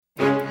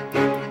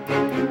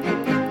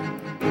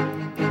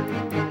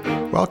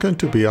Welcome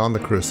to Beyond the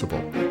Crucible.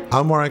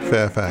 I'm Warwick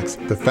Fairfax,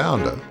 the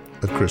founder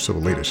of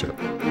Crucible Leadership.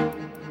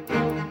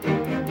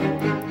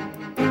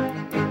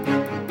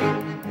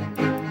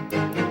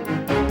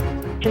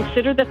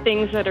 Consider the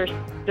things that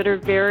are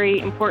very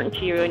important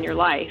to you in your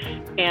life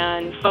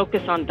and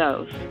focus on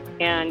those.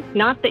 And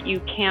not that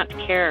you can't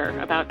care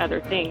about other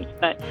things,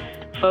 but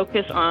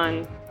focus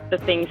on the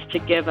things to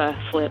give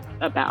a flip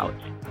about.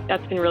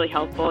 That's been really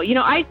helpful.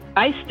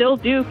 I still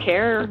do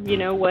care,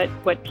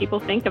 what people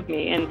think of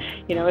me. And,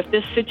 if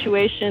this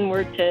situation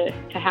were to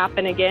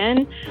happen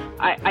again,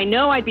 I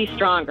know I'd be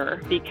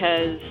stronger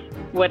because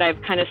what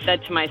I've kind of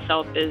said to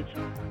myself is,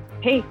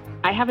 hey,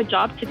 I have a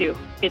job to do.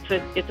 It's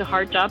a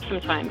hard job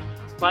sometimes.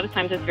 A lot of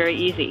times it's very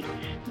easy,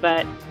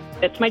 but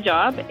it's my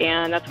job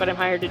and that's what I'm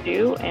hired to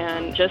do.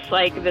 And just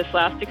like this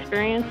last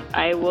experience,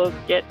 I will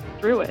get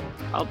through it.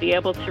 I'll be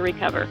able to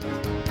recover.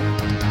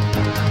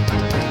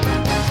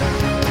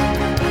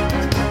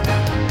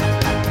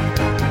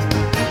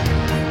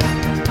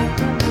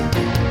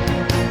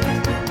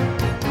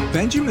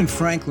 Benjamin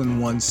Franklin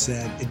once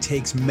said, "It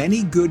takes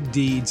many good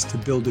deeds to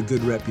build a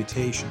good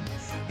reputation,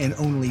 and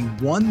only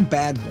one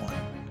bad one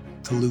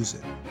to lose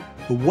it."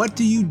 But what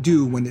do you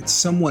do when it's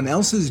someone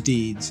else's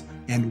deeds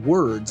and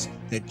words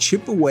that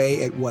chip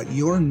away at what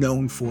you're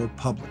known for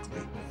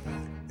publicly?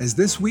 As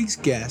this week's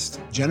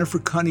guest, Jennifer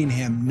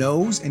Cunningham,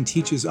 knows and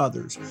teaches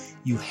others,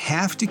 you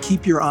have to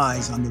keep your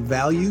eyes on the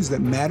values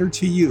that matter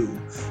to you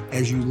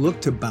as you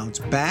look to bounce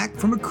back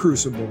from a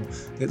crucible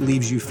that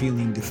leaves you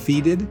feeling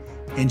defeated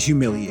and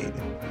humiliated.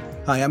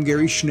 Hi, I'm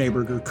Gary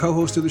Schneeberger,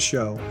 co-host of the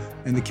show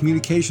and the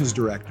communications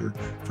director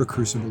for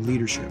Crucible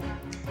Leadership.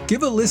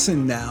 Give a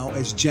listen now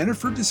as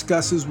Jennifer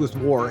discusses with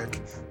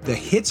Warwick the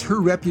hits her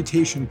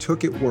reputation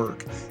took at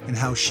work and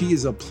how she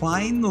is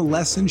applying the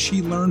lessons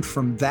she learned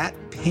from that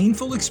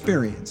painful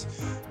experience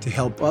to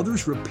help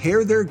others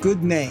repair their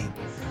good name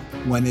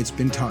when it's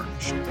been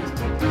tarnished.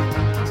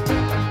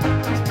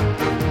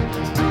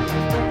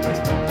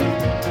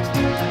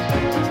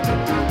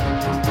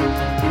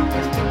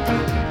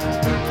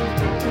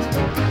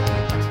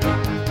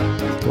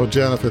 Well,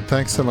 Jennifer,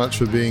 thanks so much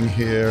for being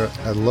here.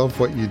 I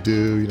love what you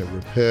do,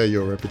 repair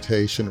your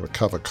reputation,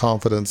 recover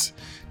confidence,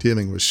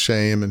 dealing with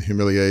shame and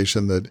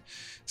humiliation that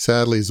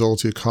sadly is all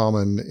too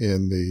common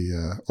in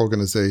the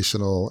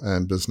organizational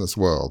and business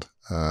world.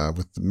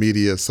 With the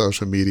media,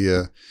 social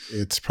media,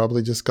 it's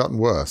probably just gotten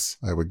worse,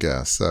 I would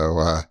guess.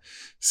 So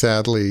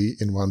sadly,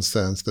 in one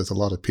sense, there's a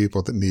lot of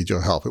people that need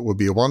your help. It would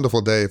be a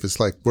wonderful day if it's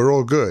like, we're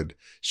all good.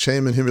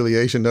 Shame and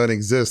humiliation don't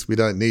exist. We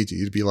don't need you.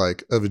 You'd be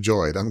like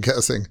overjoyed, I'm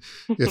guessing,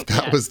 if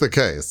that was the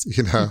case,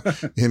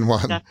 in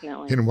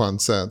one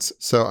sense.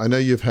 So I know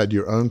you've had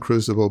your own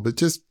crucible,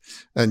 but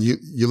and you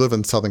live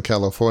in Southern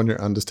California,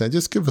 understand.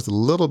 Just give us a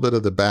little bit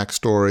of the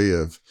backstory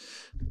of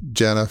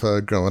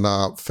Jennifer growing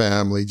up,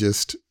 family,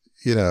 sort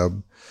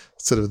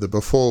of the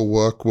before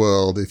work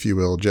world, if you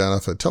will.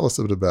 Jennifer, tell us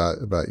a bit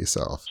about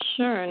yourself.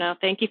 Sure. No,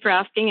 thank you for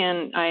asking.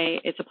 And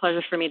it's a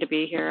pleasure for me to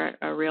be here,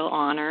 a real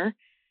honor.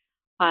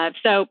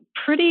 So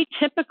pretty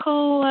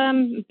typical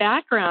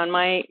background.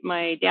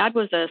 My dad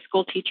was a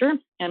school teacher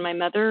and my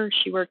mother,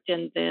 she worked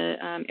in the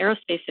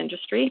aerospace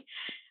industry.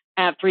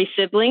 I have 3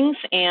 siblings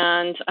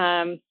and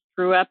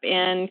grew up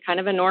in kind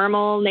of a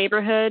normal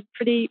neighborhood,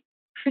 pretty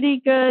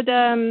good,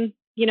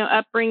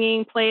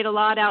 upbringing, played a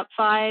lot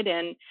outside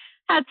and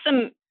had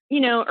some,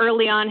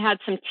 early on had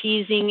some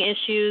teasing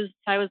issues.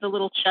 I was a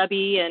little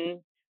chubby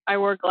and I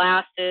wore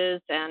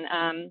glasses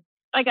and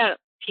I got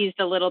teased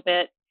a little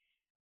bit.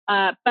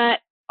 But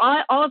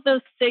all of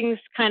those things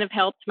kind of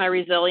helped my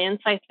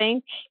resilience, I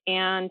think.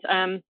 And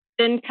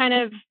then kind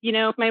of,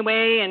 my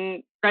way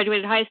and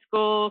graduated high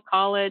school,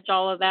 college,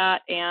 all of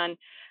that, and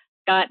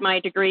got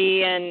my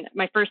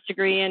first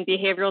degree in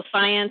behavioral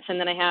science. And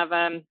then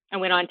I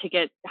went on to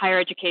get higher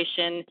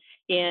education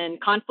in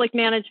conflict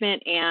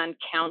management and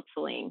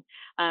counseling.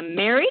 I'm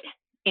married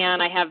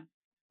and I have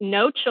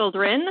no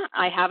children.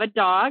 I have a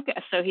dog,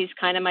 so he's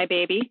kind of my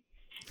baby.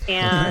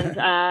 And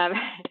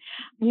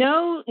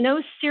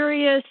no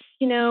serious,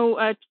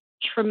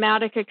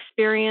 traumatic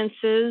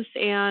experiences.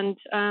 And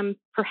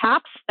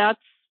perhaps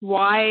that's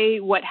why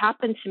what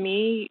happened to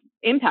me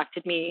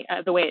impacted me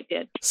the way it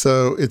did.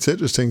 So it's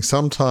interesting.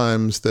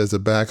 Sometimes there's a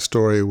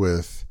backstory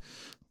with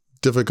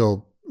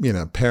difficult,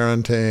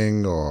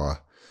 parenting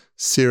or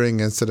searing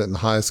incident in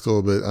high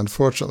school. But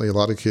unfortunately, a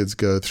lot of kids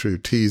go through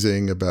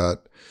teasing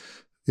about,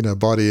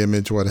 body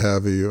image, what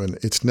have you. And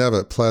it's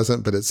never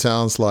pleasant, but it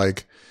sounds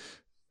like,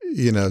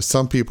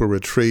 some people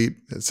retreat.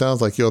 It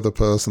sounds like you're the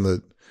person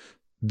that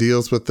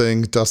deals with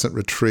things, doesn't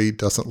retreat,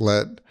 doesn't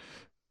let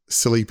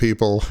silly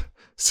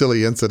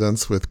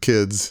incidents with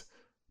kids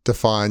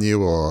define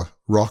you or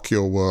rock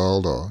your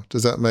world. Or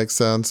does that make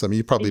sense? I mean,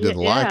 you probably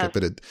didn't like it,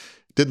 but it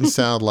didn't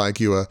sound like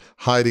you were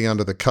hiding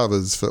under the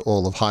covers for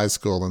all of high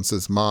school and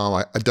says, "Mom,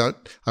 I don't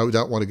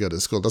want to go to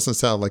school." It doesn't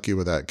sound like you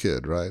were that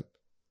kid, right?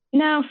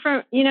 No,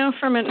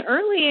 from an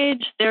early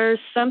age, there's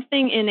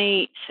something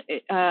innate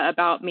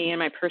about me and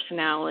my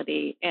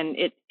personality, and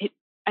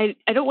I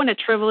don't want to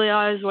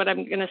trivialize what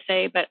I'm going to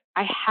say, but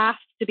I have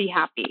to be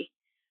happy.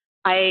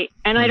 I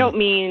don't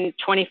mean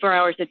 24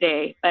 hours a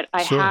day, but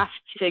I Sure. have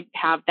to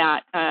have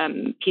that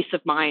peace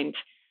of mind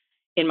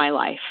in my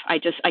life. I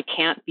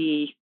can't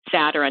be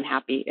sad or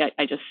unhappy.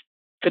 I just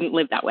couldn't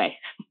live that way.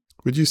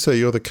 Would you say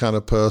you're the kind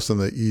of person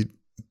that you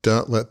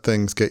don't let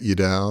things get you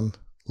down?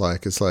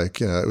 Like, it's like,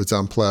 it was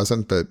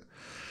unpleasant, but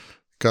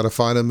got to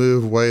find a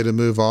way to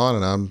move on.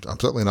 And I'm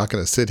certainly not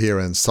going to sit here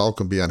and sulk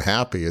and be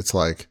unhappy. It's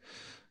like,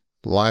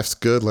 life's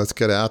good. Let's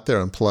get out there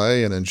and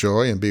play and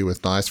enjoy and be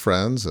with nice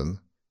friends, and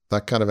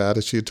that kind of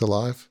attitude to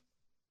life.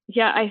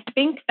 Yeah, I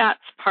think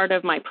that's part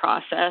of my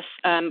process.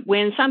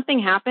 When something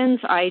happens,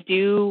 I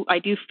do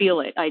feel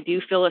it. I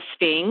do feel a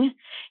sting,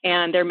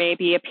 and there may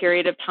be a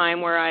period of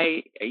time where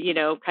I,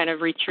 kind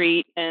of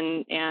retreat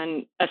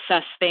and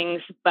assess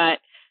things. But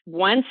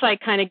once I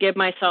kind of give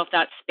myself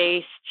that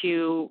space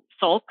to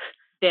sulk,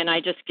 then I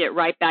just get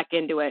right back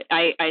into it.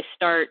 I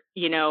start,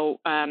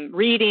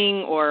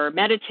 reading or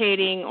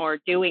meditating or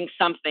doing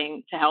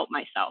something to help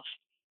myself.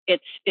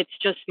 It's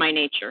just my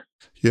nature.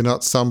 You're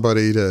not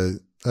somebody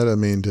I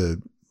don't mean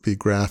to be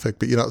graphic,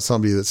 but you're not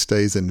somebody that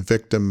stays in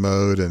victim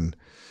mode and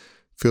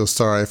feels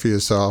sorry for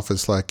yourself.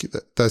 It's like,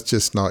 that's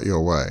just not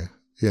your way.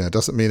 It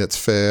doesn't mean it's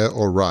fair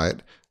or right,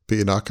 but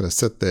you're not going to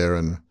sit there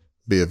and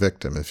be a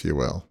victim, if you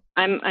will.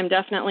 I'm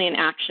definitely an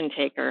action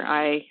taker.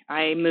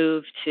 I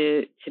move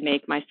to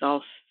make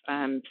myself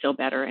feel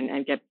better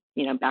and get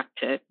back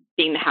to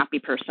being the happy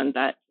person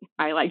that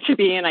I like to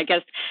be, and I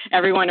guess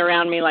everyone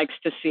around me likes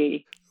to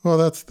see. Well,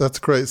 that's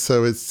great.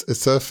 So it's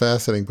so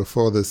fascinating.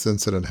 Before this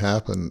incident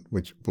happened,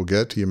 which we'll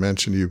get to, you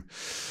mentioned you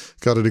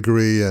got a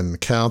degree in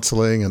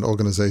counseling and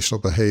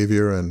organizational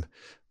behavior. And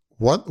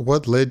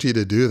what led you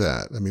to do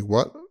that? I mean,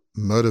 what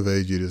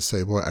motivated you to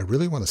say, boy, I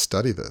really want to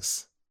study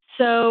this?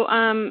 So,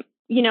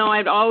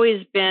 I've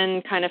always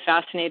been kind of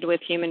fascinated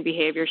with human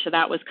behavior. So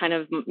that was kind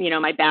of,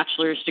 my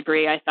bachelor's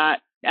degree. I thought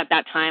at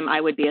that time I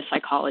would be a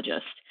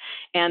psychologist.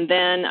 And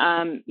then,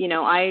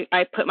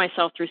 I put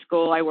myself through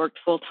school. I worked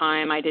full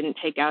time. I didn't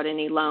take out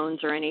any loans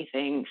or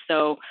anything.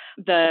 So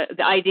the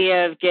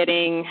idea of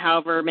getting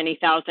however many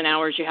thousand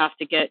hours you have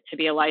to get to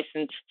be a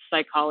licensed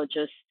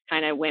psychologist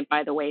kind of went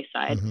by the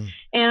wayside.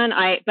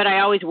 Mm-hmm. But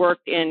I always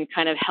worked in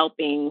kind of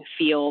helping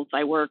fields.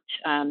 I worked,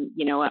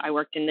 I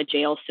worked in the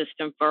jail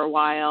system for a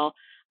while.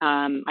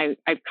 I've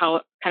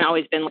kind of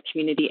always been a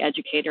community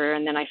educator,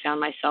 and then I found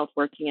myself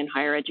working in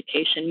higher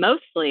education,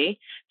 mostly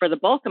for the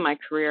bulk of my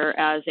career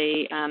as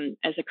a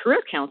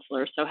career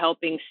counselor. So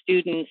helping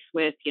students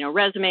with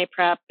resume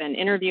prep and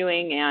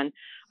interviewing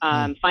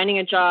and finding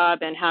a job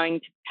and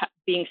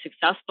being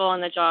successful on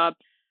the job.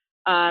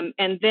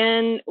 And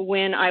then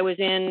when I was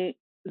in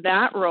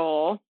that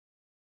role,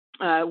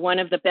 one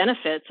of the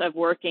benefits of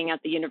working at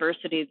the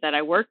university that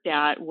I worked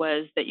at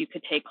was that you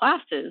could take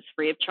classes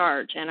free of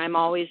charge. And I'm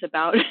always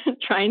about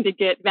trying to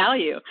get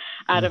value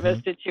out of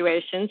a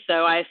situation.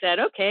 So I said,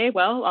 okay,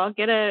 well, I'll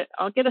get a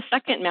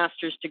second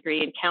master's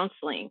degree in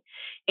counseling.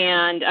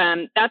 And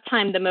that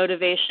time the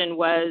motivation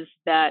was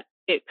that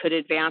it could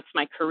advance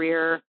my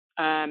career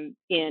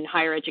in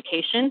higher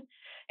education.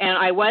 And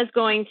I was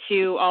going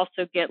to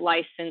also get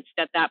licensed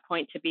at that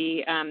point to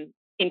be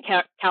in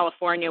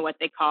California, what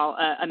they call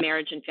a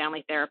marriage and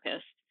family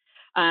therapist.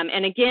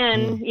 And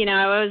again,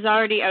 I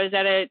was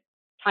at a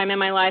time in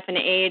my life and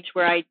age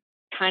where I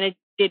kind of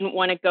didn't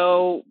want to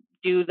go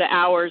do the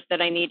hours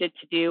that I needed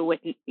to do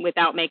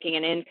without making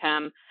an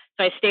income.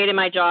 So I stayed in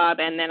my job,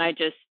 and then I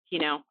just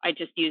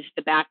used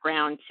the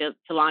background to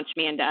launch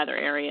me into other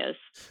areas.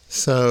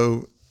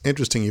 So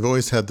interesting. You've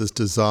always had this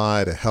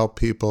desire to help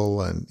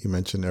people, and you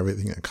mentioned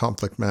everything in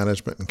conflict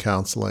management and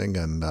counseling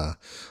and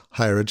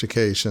higher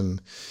education,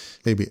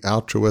 maybe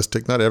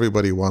altruistic. Not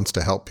everybody wants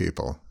to help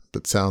people,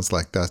 but sounds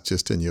like that's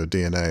just in your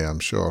DNA, I'm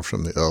sure,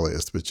 from the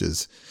earliest, which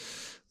is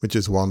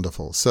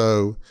wonderful.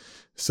 So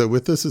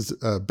with this as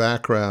a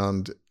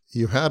background,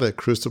 you had a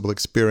crucible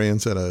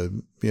experience at a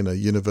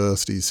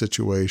university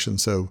situation.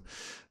 So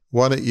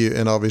why don't you,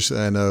 and obviously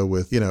I know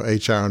with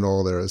HR and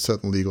all, there are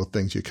certain legal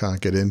things you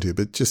can't get into,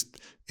 but just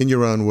in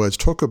your own words,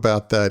 talk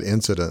about that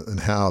incident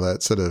and how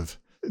that sort of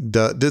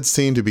did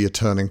seem to be a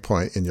turning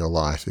point in your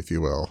life, if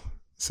you will.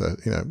 So,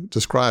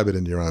 describe it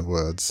in your own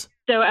words.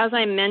 So as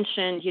I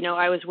mentioned,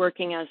 I was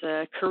working as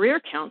a career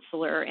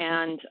counselor,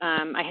 and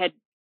I had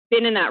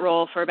been in that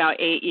role for about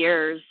 8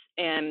 years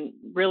and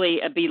really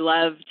a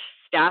beloved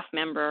staff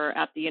member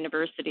at the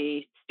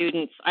university.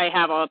 Students, I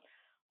have a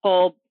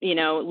whole,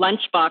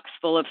 lunchbox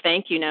full of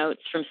thank you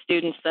notes from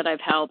students that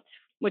I've helped,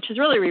 which is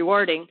really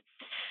rewarding.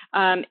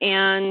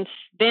 And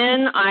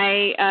then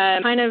I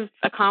kind of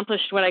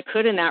accomplished what I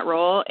could in that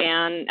role.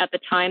 And at the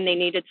time, they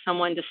needed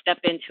someone to step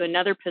into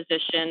another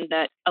position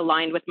that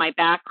aligned with my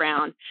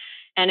background.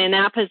 And in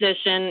that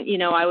position,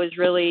 I was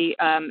really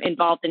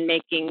involved in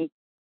making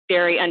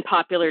very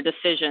unpopular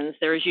decisions.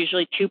 There was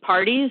usually two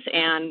parties,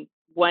 and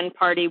one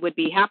party would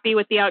be happy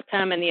with the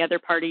outcome and the other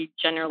party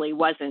generally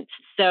wasn't.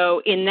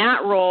 So in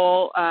that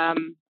role, I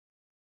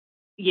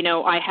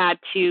had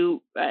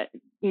to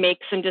make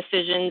some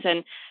decisions.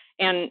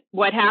 And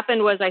what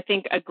happened was, I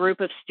think a group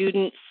of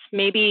students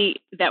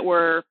maybe that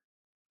were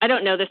I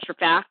don't know this for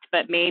fact,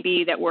 but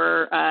maybe that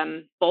were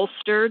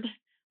bolstered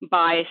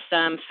by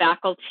some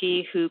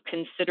faculty who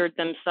considered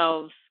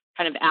themselves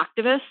kind of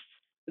activists.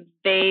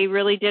 They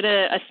really did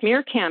a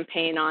smear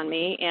campaign on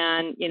me.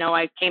 And,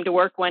 I came to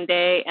work one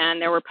day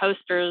and there were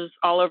posters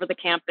all over the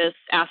campus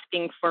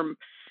asking for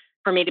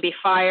me to be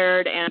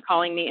fired and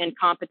calling me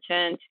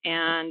incompetent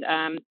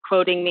and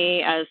quoting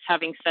me as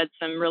having said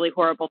some really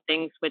horrible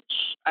things, which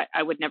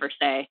I would never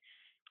say.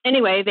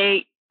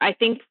 Anyway, I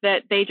think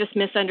that they just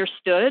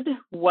misunderstood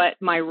what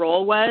my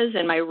role was,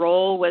 and my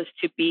role was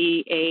to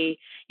be a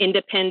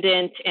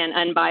independent and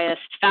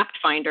unbiased fact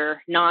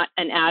finder, not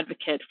an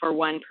advocate for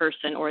one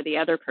person or the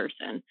other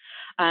person.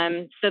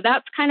 So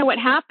that's kind of what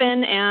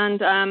happened,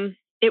 and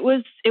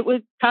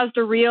it caused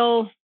a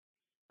real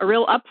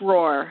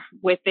uproar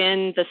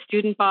within the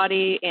student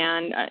body,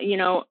 and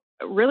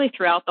really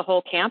throughout the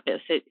whole campus.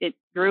 It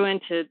grew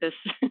into this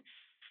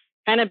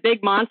kind of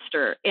big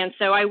monster. And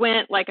so I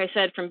went, like I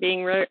said, from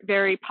being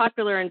very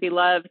popular and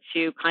beloved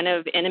to kind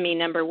of enemy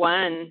number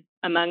one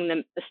among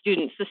the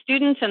students. The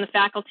students and the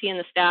faculty and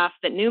the staff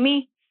that knew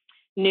me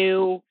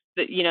knew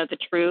the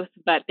truth,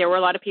 but there were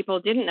a lot of people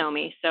who didn't know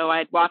me. So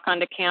I'd walk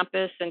onto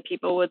campus and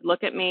people would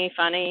look at me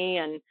funny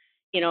and,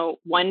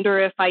 wonder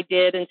if I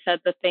did and said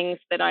the things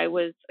that I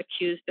was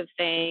accused of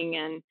saying.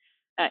 And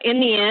in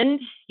the end,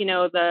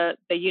 the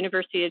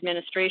university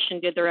administration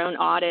did their own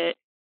audit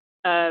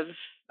of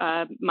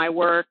my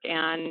work,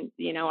 and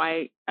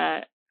I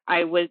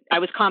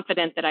was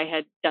confident that I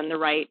had done the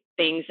right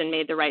things and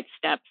made the right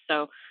steps.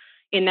 So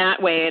in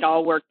that way, it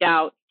all worked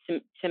out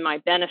to my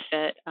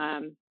benefit,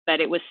 but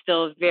it was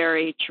still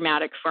very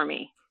traumatic for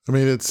me. I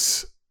mean,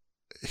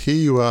 here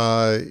you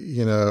are.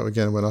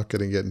 Again, we're not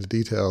going to get into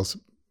details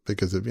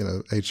because of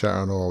HR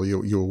and all.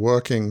 You were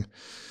working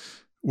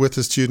with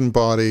the student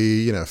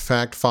body,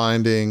 fact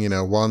finding,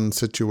 one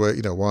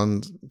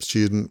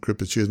student,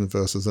 group of students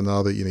versus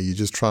another, you're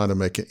just trying to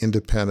make an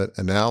independent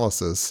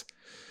analysis,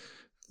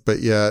 but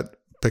yet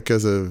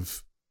because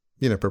of,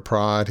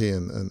 propriety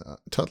and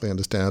totally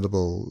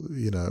understandable,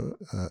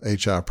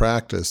 HR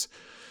practice,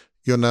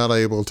 you're not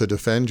able to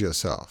defend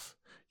yourself.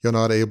 You're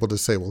not able to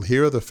say, well,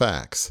 here are the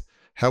facts.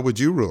 How would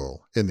you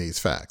rule in these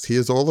facts?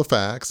 Here's all the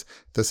facts.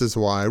 This is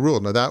why I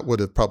rule. Now that would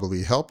have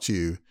probably helped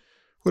you.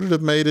 Would it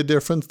have made a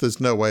difference? There's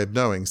no way of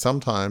knowing.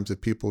 Sometimes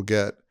if people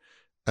get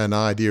an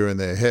idea in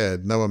their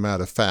head, no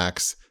amount of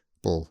facts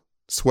will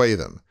sway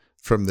them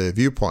from their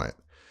viewpoint.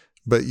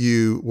 But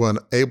you weren't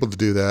able to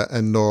do that,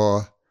 and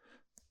nor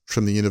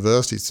from the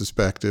university's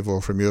perspective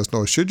or from yours,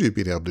 nor should you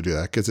be able to do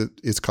that because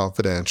it's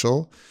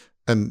confidential.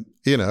 And,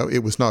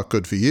 it was not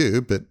good for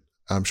you, but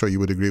I'm sure you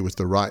would agree was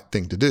the right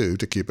thing to do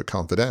to keep it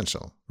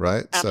confidential,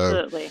 right?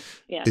 Absolutely, so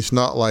yeah. It's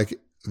not like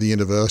the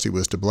university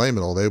was to blame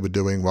at all. They were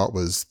doing what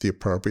was the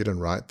appropriate and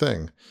right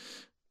thing.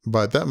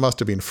 But that must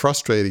have been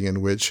frustrating,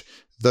 in which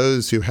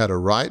those who had a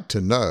right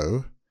to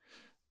know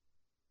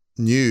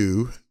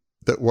knew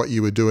that what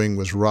you were doing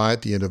was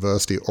right. The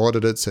university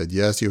audited, said,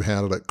 yes, you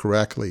handled it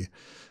correctly.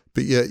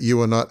 But yet you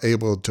were not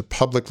able to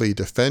publicly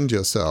defend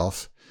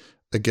yourself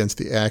against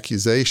the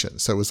accusation.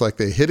 So it was like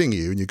they're hitting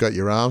you and you got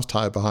your arms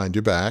tied behind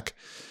your back.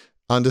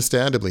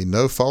 Understandably,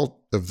 no fault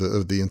of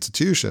the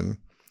institution.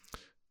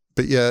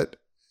 But yet,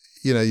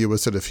 you were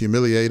sort of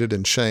humiliated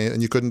and shamed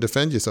and you couldn't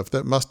defend yourself.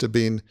 That must have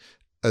been,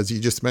 as you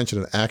just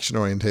mentioned, an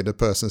action-oriented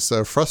person.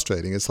 So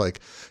frustrating. It's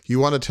like you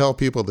want to tell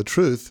people the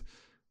truth,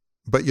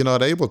 but you're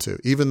not able to,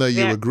 even though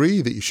you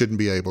agree that you shouldn't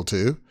be able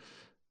to.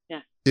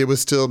 Yeah. It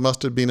was still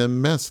must have been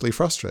immensely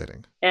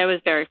frustrating. It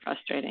was very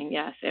frustrating.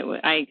 Yes.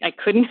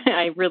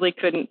 I really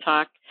couldn't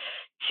talk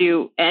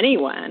to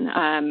anyone,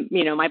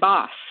 my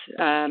boss.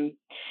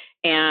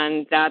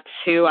 And that's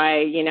who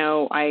I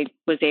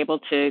was able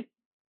to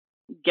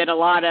get a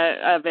lot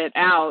of it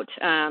out.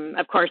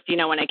 Of course,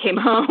 when I came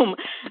home,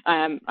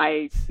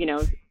 I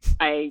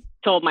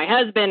told my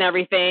husband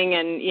everything,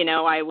 and,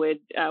 I would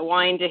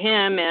whine to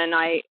him.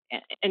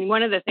 And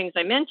one of the things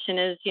I mentioned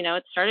is,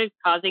 it started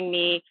causing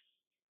me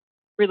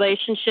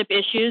relationship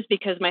issues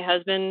because my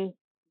husband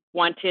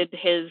wanted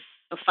his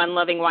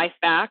fun-loving wife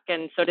back,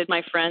 and so did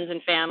my friends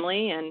and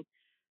family. And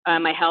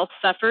my health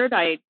suffered.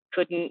 I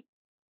couldn't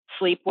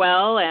sleep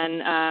well,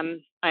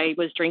 and I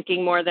was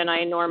drinking more than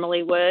I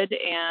normally would,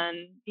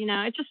 and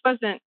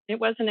it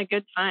wasn't a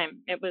good time.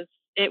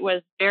 It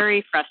was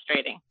very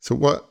frustrating. So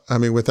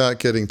without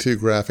getting too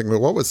graphic, but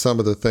what were some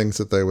of the things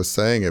that they were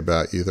saying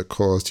about you that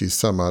caused you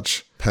so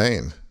much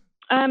pain?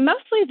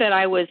 Mostly that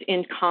I was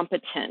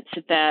incompetent,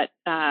 that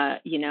I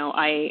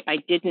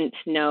didn't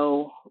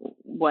know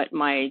what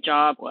my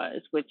job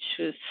was, which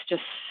was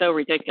just so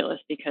ridiculous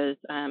because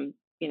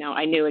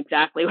I knew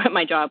exactly what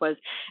my job was.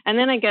 And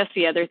then I guess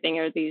the other thing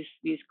are these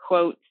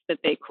quotes that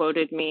they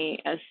quoted me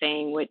as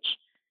saying, which,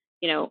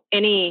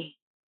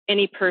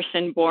 any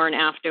person born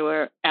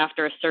after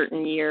a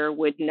certain year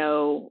would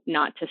know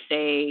not to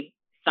say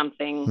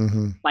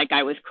something like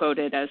I was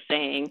quoted as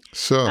saying.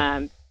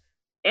 So,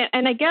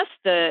 and I guess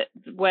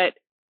what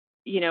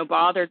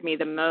bothered me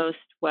the most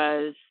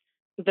was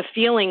the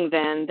feeling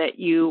then that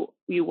you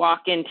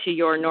walk into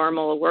your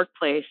normal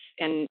workplace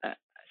and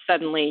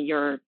suddenly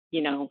you're,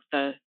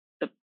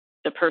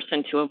 the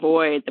person to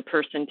avoid, the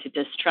person to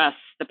distrust,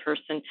 the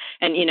person.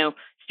 And,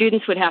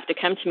 students would have to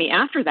come to me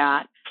after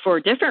that for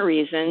different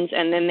reasons.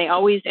 And then they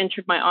always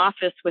entered my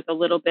office with a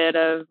little bit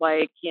of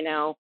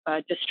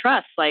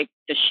distrust. Like,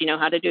 does she know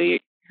how to do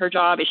her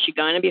job? Is she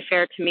going to be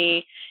fair to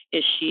me?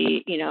 Is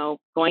she,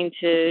 going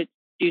to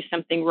do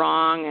something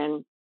wrong?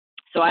 And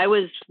so I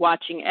was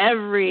watching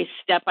every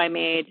step I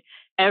made,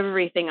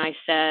 everything I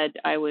said.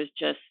 I was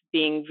just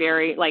being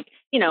very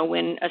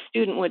when a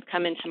student would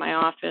come into my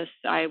office,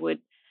 I would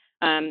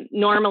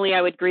normally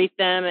I would greet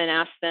them and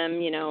ask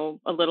them,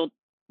 a little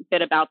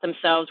bit about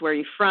themselves. Where are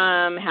you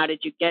from? How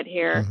did you get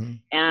here? Mm-hmm.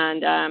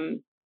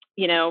 And,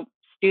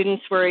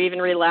 students were even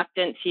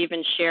reluctant to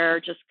even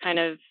share just kind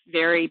of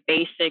very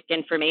basic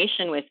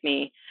information with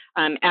me.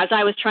 As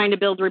I was trying to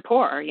build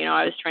rapport,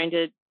 I was trying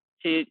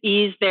to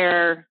ease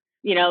their,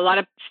 a lot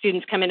of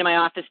students come into my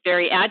office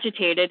very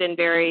agitated and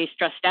very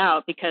stressed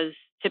out because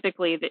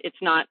typically it's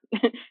not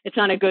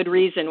a good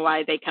reason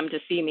why they come to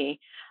see me.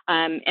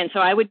 And so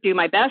I would do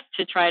my best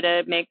to try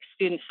to make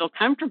students feel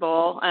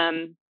comfortable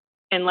and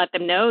let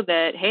them know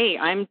that, hey,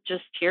 I'm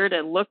just here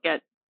to look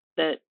at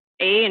the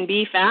A and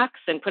B facts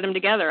and put them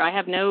together. I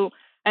have no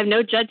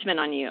judgment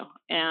on you.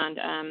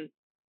 And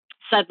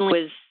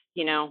suddenly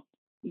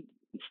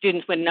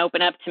students wouldn't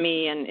open up to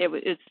me, and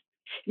it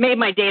made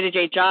my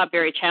day-to-day job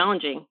very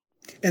challenging.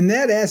 And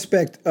that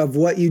aspect of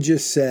what you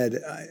just said,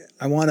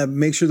 I want to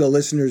make sure the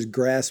listeners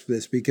grasp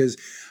this, because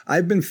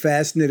I've been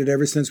fascinated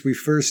ever since we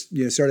first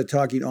started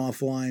talking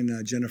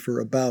offline, Jennifer,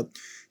 about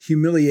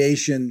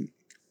humiliation,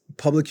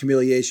 public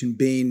humiliation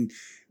being,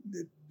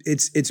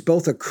 it's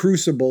both a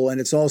crucible and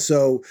it's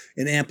also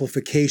an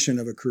amplification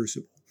of a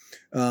crucible.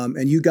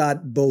 And you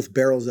got both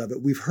barrels of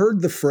it. We've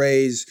heard the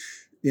phrase,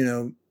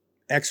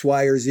 X,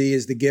 Y, or Z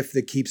is the gift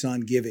that keeps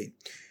on giving.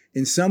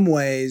 In some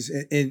ways,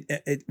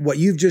 what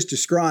you've just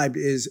described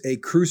is a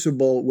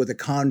crucible with a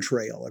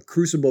contrail, a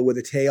crucible with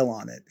a tail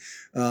on it.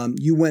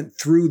 You went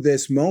through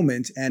this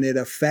moment and it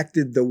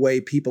affected the way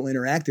people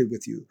interacted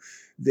with you.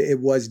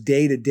 It was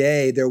day to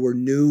day. There were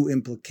new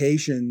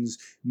implications,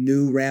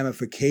 new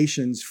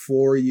ramifications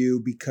for you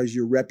because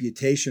your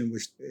reputation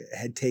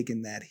had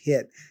taken that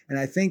hit. And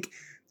I think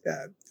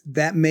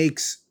that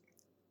makes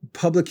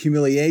public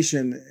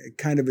humiliation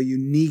kind of a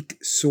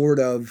unique sort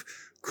of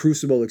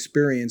crucible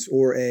experience,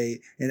 or an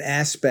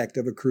aspect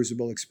of a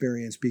crucible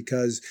experience,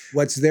 because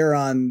what's there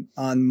on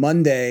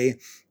Monday,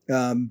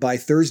 by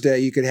Thursday,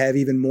 you could have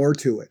even more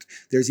to it.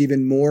 There's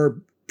even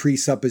more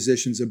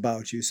presuppositions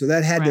about you. So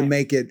that had to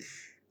make it,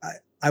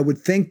 I would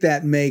think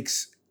that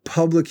makes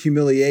public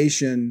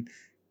humiliation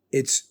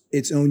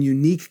its own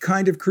unique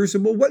kind of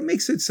crucible. What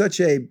makes it such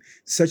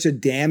a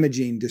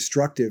damaging,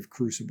 destructive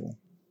crucible?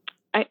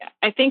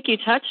 I think you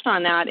touched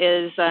on that.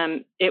 Is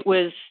it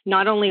was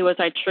not only was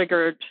I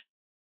triggered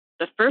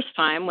the first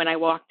time when I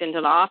walked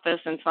into the office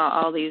and saw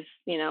all these,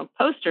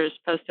 posters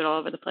posted all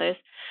over the place,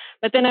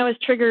 but then I was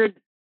triggered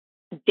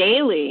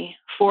daily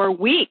for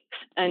weeks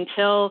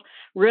until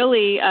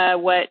really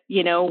what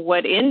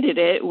ended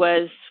it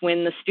was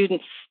when the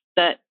students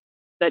that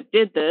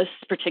did this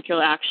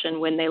particular action,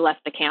 when they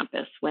left the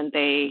campus, when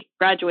they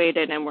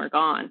graduated and were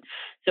gone.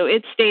 So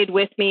it stayed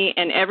with me.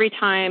 And every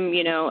time,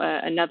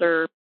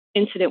 another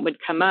incident would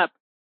come up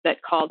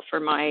that called for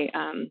my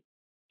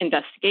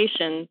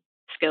investigation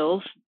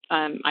skills,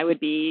 I would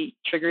be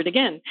triggered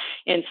again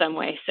in some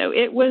way. So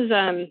it was,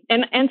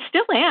 and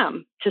still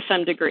am to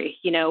some degree.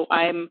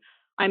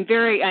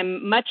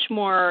 I'm much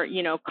more,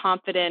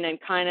 confident and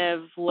kind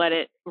of let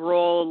it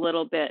roll a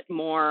little bit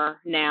more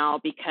now,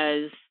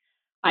 because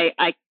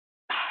I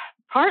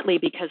partly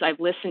because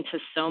I've listened to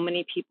so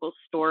many people's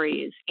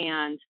stories,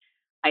 and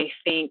I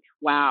think,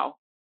 wow,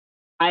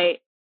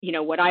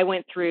 what I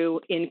went through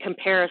in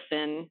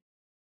comparison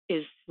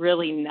is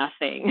really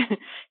nothing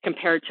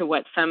compared to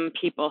what some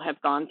people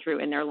have gone through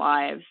in their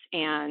lives.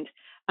 And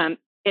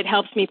it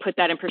helps me put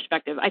that in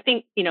perspective. I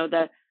think,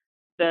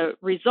 the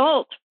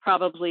result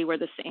probably were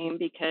the same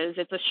because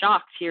it's a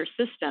shock to your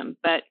system,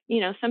 but,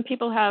 some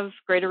people have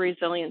greater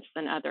resilience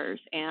than others.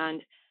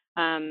 And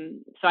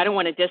so I don't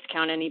want to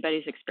discount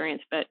anybody's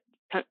experience, but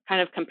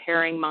kind of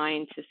comparing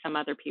mine to some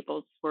other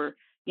people's were,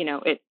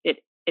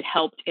 it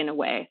helped in a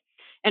way.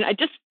 And I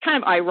just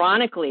kind of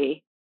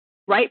ironically,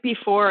 right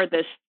before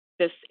this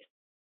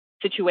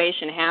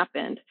situation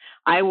happened,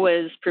 I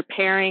was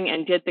preparing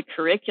and did the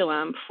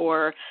curriculum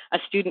for a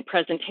student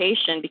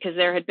presentation because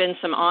there had been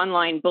some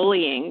online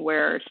bullying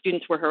where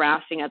students were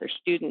harassing other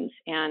students.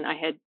 And I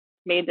had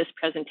made this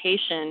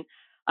presentation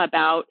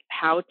about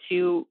how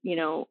to,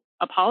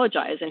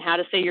 apologize and how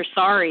to say you're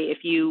sorry if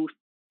you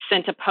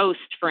sent a post,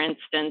 for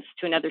instance,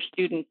 to another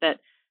student that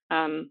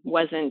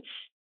wasn't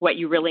what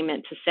you really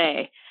meant to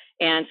say.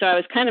 And so I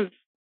was kind of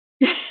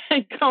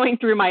going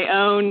through my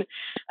own,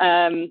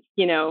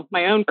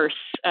 my own course,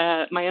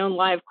 my own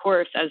live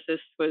course as this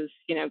was,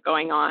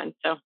 going on.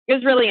 So it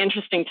was a really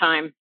interesting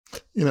time.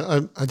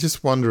 I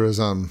just wonder as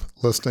I'm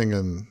listening,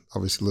 and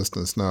obviously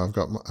listeners know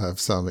I have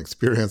some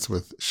experience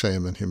with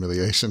shame and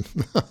humiliation.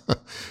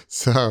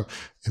 So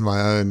in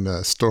my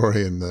own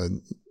story in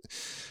the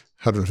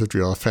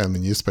 150-year-old family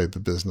newspaper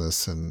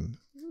business, and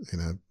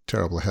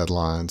terrible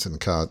headlines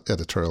and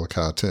editorial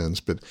cartoons,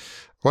 but I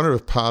wonder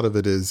if part of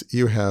it is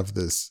you have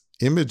this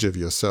image of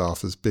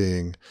yourself as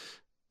being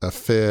a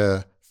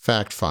fair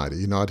fact finder.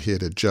 You're not here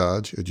to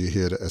judge, you're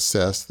here to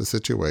assess the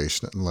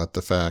situation and let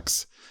the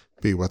facts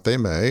be what they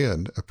may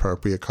and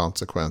appropriate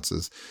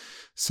consequences.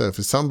 So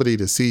for somebody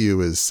to see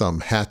you as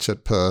some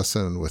hatchet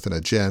person with an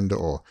agenda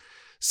or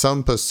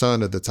some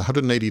persona that's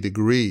 180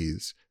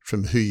 degrees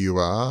from who you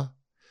are,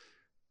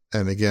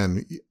 and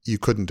again, you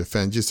couldn't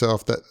defend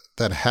yourself,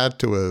 that had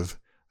to have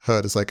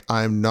hurt. It's like,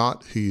 I'm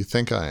not who you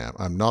think I am.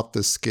 I'm not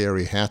this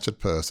scary hatchet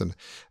person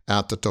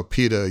out to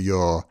torpedo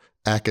your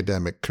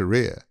academic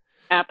career.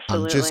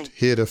 Absolutely. I'm just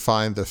here to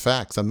find the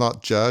facts. I'm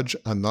not judge.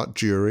 I'm not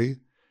jury.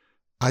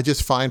 I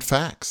just find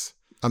facts.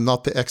 I'm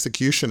not the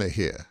executioner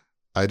here.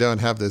 I don't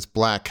have this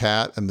black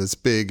hat and this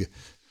big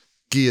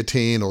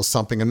guillotine or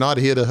something. I'm not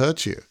here to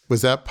hurt you.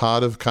 Was that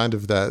part of kind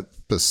of that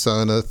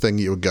persona thing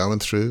you were going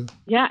through?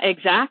 Yeah,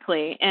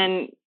 exactly.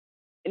 And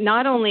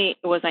not only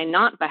was I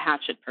not the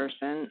hatchet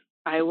person,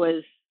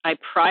 I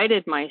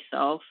prided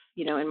myself,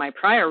 in my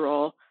prior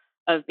role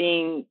of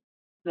being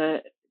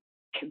the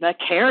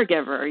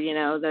caregiver.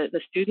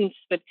 The students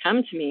would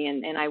come to me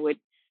and I would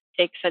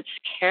take such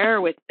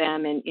care with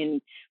them and in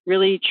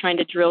really trying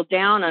to drill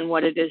down on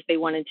what it is they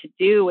wanted to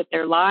do with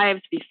their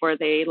lives before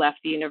they left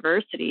the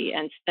university,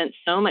 and spent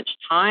so much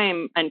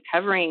time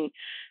uncovering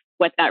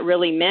what that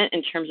really meant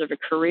in terms of a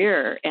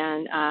career.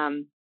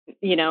 And,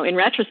 in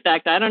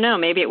retrospect, I don't know,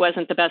 maybe it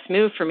wasn't the best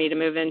move for me to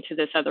move into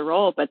this other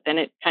role, but then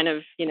it kind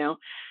of,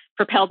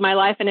 propelled my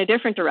life in a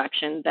different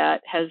direction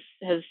that has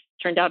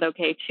turned out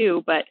okay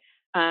too. But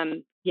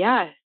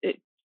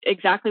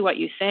exactly what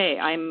you say.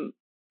 I'm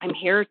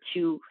here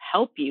to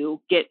help you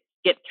get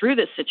through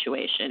this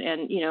situation.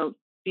 And,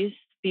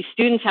 these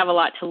students have a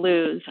lot to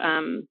lose,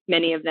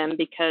 many of them,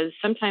 because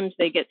sometimes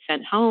they get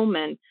sent home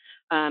and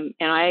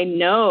I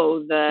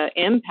know the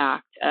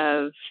impact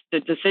of the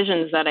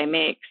decisions that I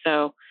make.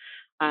 So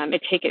I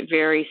take it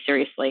very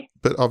seriously.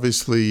 But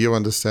obviously you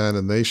understand,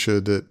 and they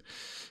should, that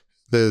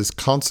there's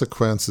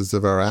consequences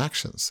of our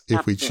actions. If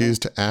Absolutely. We choose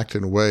to act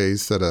in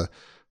ways that are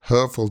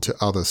hurtful to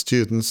other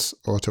students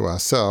or to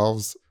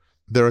ourselves,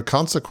 there are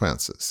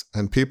consequences,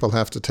 and people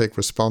have to take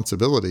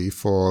responsibility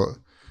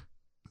for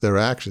their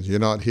actions. You're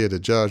not here to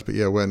judge, but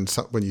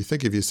when you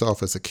think of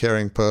yourself as a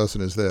caring person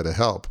who's there to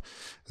help,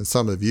 and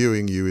some are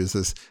viewing you as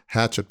this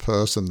hatchet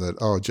person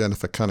that,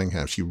 Jennifer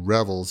Cunningham, she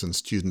revels in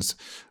students'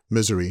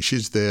 misery.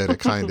 She's there to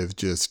kind of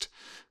just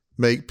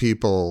make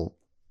people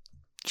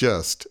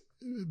just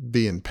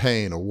be in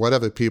pain, or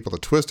whatever people are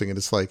twisting. And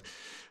it's like,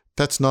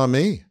 that's not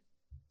me.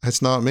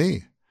 That's not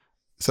me.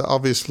 So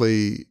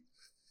obviously,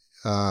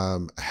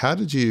 how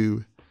did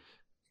you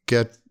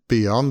get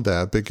beyond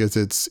that? Because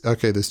it's,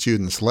 okay, the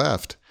students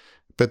left,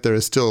 but there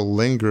are still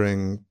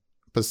lingering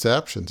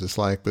perceptions. It's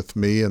like with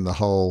me and the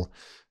whole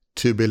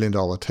 $2 billion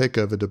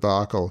takeover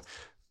debacle.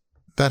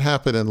 That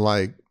happened in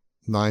like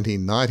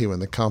 1990 when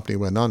the company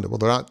went under. Well,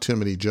 there aren't too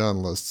many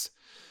journalists.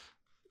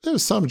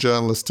 There's some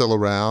journalists still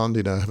around,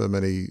 however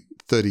many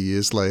 30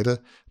 years later,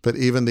 but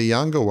even the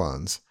younger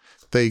ones,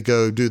 they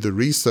go do the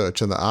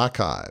research in the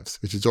archives,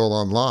 which is all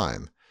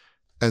online.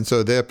 And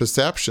so their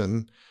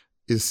perception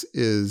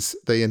is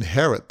they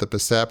inherit the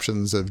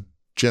perceptions of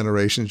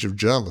generations of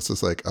journalists.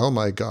 It's like, oh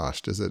my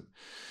gosh, does it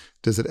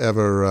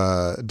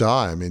ever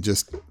die? I mean,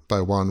 just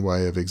by one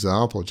way of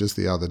example, just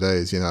the other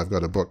days, I've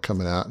got a book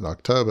coming out in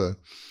October,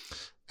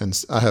 and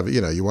I have,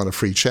 you want a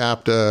free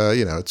chapter,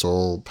 it's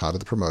all part of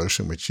the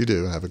promotion, which you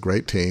do. I have a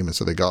great team. And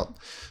so they got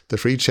the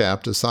free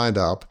chapter, signed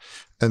up,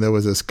 and there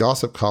was this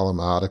gossip column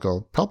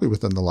article probably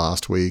within the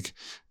last week.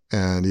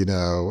 And,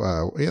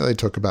 they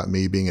talk about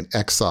me being in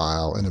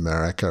exile in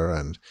America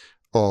and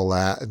all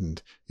that.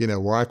 And,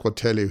 Warwick will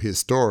tell you his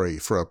story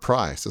for a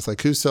price. It's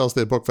like, who sells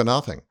their book for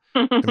nothing?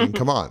 I mean,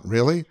 come on,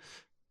 really?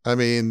 I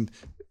mean,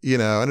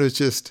 and it was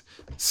just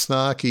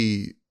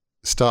snarky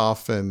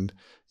stuff. And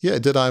yeah,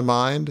 did I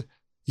mind?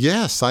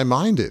 Yes, I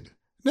minded.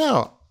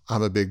 Now,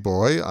 I'm a big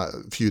boy.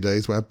 A few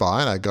days went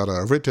by and I got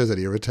over it. Does it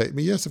irritate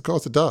me? Yes, of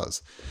course it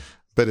does.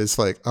 But it's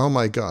like, oh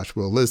my gosh,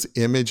 will this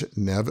image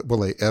will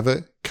they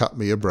ever cut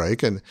me a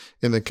break? And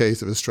in the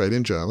case of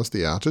Australian journalists,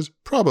 the outers,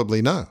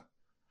 probably no.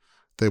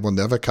 They will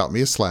never cut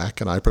me a slack,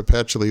 and I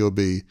perpetually will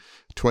be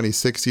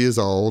 26 years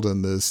old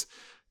and this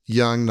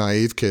young,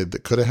 naive kid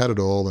that could have had it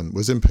all and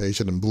was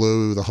impatient and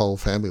blew the whole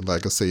family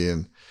legacy,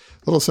 and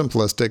a little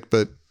simplistic,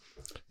 but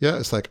yeah,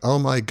 it's like, oh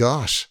my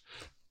gosh,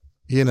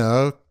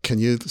 can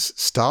you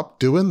stop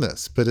doing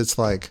this? But it's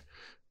like,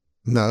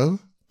 no,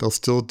 they'll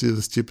still do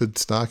the stupid,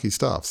 snarky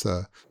stuff.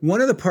 So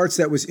one of the parts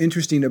that was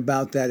interesting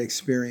about that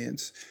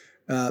experience,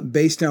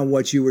 based on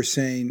what you were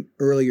saying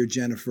earlier,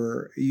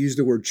 Jennifer, you used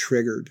the word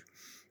triggered.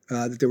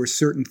 That there were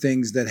certain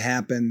things that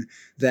happen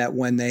that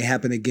when they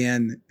happen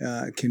again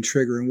can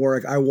trigger. And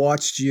Warwick, I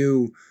watched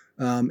you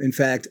In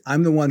fact,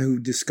 I'm the one who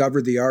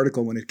discovered the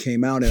article when it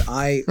came out, and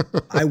I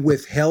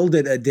withheld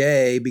it a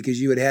day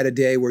because you had a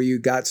day where you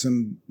got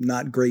some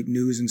not great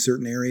news in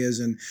certain areas,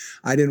 and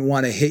I didn't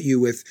want to hit you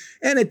with,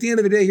 and at the end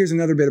of the day, here's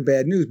another bit of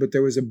bad news. But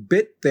there was a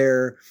bit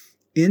there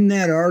in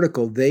that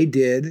article. They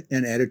did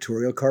an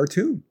editorial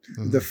cartoon,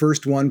 the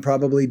first one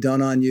probably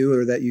done on you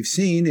or that you've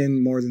seen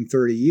in more than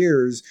 30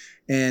 years.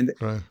 And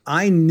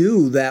I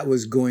knew that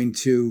was going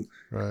to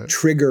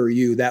trigger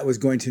you. That was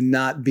going to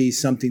not be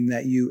something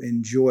that you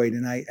enjoyed.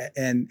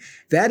 And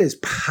that is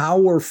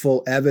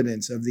powerful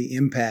evidence of the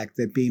impact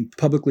that being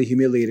publicly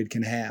humiliated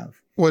can have.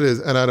 What is,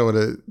 and I don't want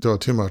to dwell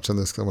too much on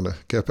this, I want to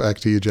get back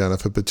to you,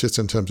 Jennifer, but just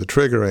in terms of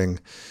triggering,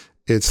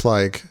 it's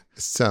like,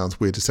 it sounds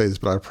weird to say this,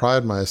 but I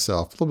pride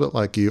myself a little bit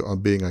like you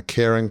on being a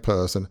caring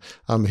person.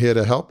 I'm here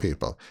to help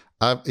people.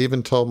 I've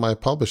even told my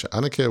publisher,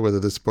 I don't care whether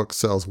this book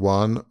sells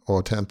 1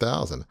 or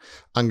 10,000.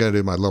 I'm going to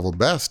do my level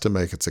best to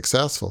make it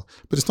successful.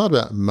 But it's not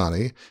about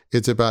money.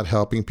 It's about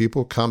helping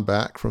people come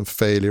back from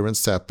failure and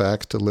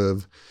setback to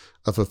live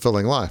a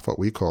fulfilling life, what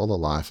we call a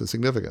life of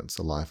significance,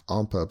 a life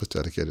on purpose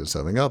dedicated to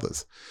serving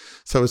others.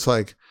 So it's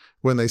like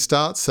when they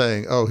start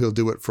saying, oh, he'll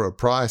do it for a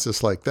price,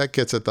 it's like that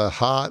gets at the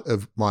heart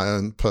of my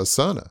own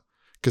persona,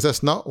 because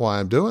that's not why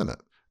I'm doing it.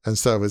 And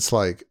so it's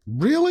like,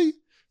 really?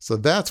 So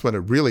that's when it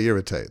really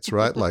irritates,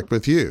 right? Like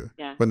with you,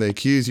 when they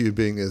accuse you of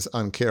being this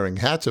uncaring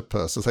hatchet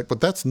person, it's like, but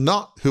that's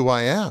not who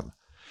I am.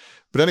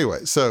 But anyway,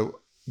 so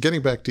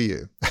getting back to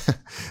you.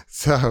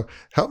 So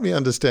help me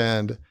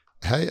understand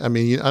how, I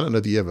mean, I don't know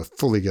that you ever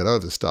fully get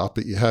over stuff,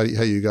 but how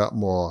you got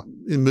more,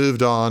 you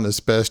moved on as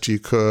best you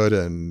could.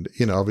 And,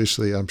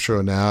 obviously I'm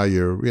sure now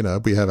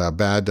we have our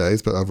bad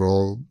days, but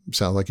overall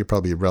sounds like you're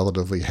probably a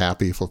relatively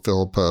happy,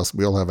 fulfilled person.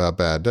 We all have our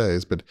bad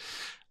days, but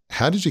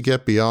how did you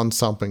get beyond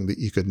something that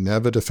you could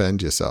never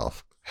defend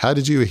yourself? How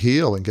did you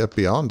heal and get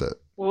beyond it?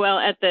 Well,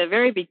 at the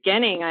very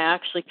beginning, I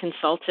actually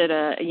consulted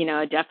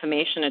a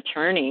defamation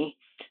attorney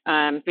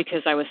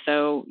because I was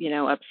so,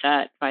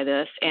 upset by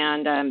this.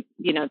 And,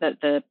 that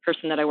the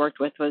person that I worked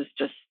with was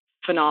just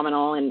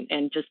phenomenal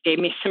and just gave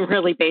me some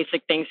really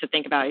basic things to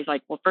think about. He's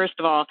like, well, first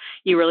of all,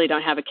 you really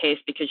don't have a case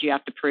because you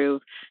have to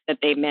prove that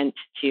they meant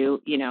to,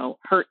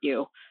 hurt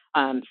you.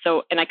 And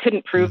I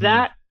couldn't prove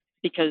that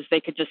because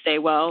they could just say,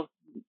 well,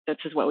 this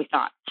is what we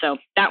thought. So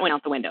that went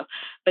out the window.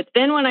 But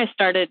then when I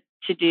started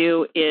to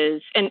do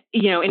is, and,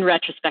 in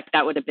retrospect,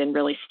 that would have been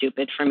really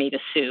stupid for me to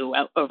sue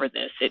over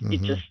this.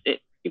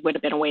 It would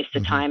have been a waste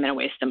of time and a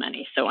waste of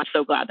money. So I'm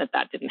so glad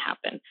that didn't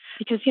happen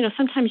because,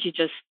 sometimes you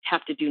just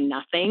have to do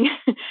nothing.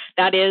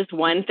 That is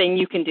one thing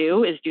you can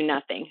do is do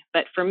nothing.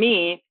 But for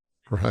me,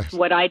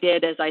 what I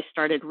did is I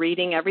started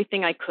reading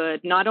everything I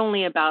could, not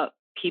only about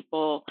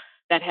people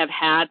that have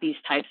had these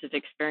types of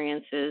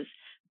experiences,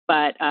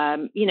 but,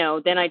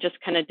 then I just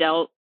kind of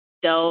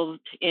delved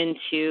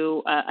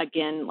into,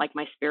 again, like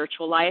my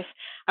spiritual life.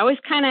 I always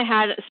kind of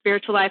had a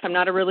spiritual life. I'm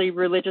not a really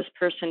religious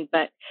person,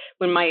 but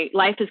when my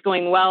life is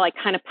going well, I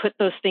kind of put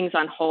those things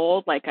on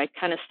hold. Like I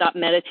kind of stopped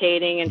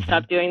meditating and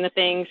stopped doing the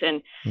things.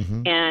 And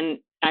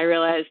I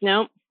realized,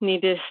 no,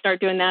 need to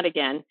start doing that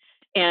again.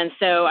 And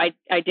so I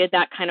did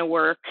that kind of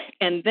work.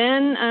 And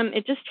then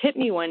it just hit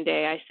me one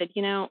day. I said,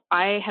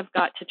 I have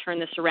got to turn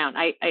this around.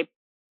 I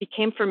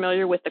became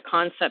familiar with the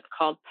concept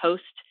called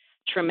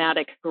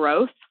post-traumatic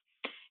growth.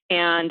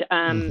 And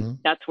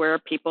that's where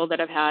people that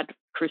have had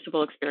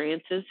crucible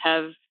experiences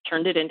have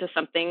turned it into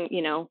something,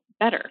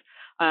 better,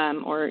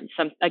 or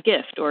a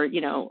gift, or,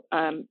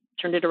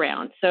 turned it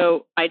around.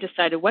 So I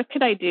decided, what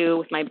could I do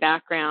with my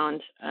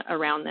background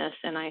around this?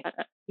 And I'm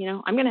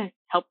going to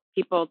help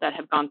people that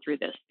have gone through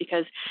this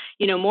because,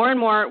 more and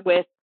more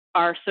with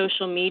our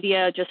social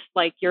media, just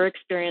like your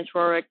experience,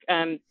 Rorik,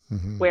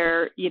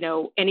 where,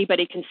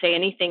 anybody can say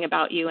anything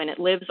about you and it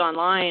lives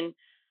online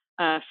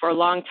for a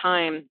long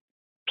time.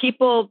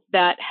 People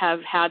that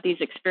have had these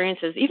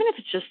experiences, even if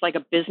it's just like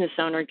a business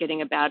owner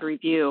getting a bad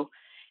review,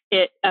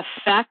 it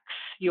affects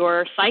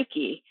your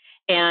psyche.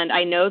 And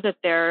I know that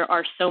there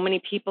are so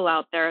many people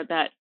out there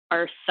that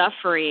are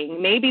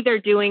suffering. Maybe they're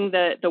doing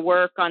the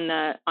work on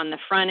the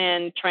front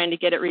end, trying to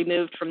get it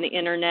removed from the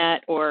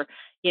internet, or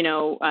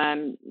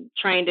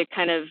trying to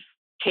kind of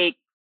take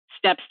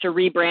steps to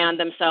rebrand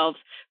themselves.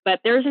 But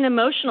there's an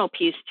emotional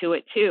piece to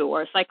it too,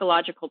 or a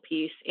psychological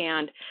piece.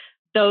 And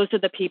those are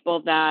the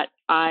people that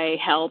I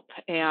help.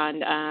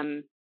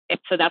 And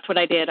so that's what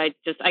I did.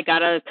 I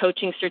got a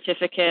coaching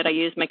certificate. I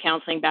used my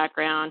counseling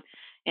background,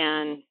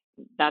 and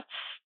that's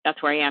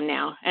where I am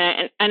now.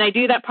 And I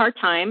do that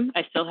part-time.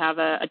 I still have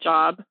a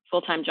job,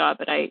 full-time job,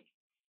 but I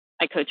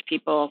coach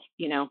people,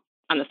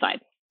 on the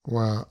side.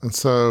 Wow. And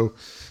so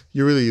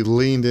you really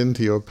leaned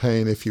into your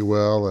pain, if you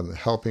will, and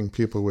helping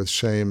people with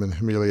shame and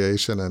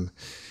humiliation. And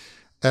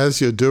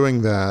as you're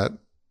doing that,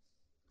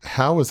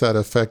 how has that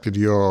affected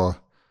your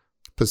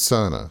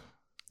persona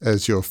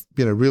as you're,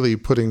 really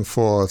putting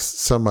forth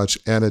so much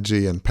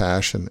energy and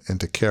passion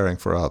into caring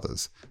for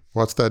others?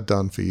 What's that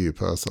done for you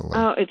personally?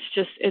 Oh,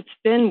 it's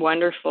been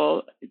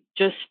wonderful.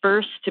 Just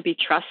first to be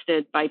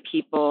trusted by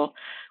people,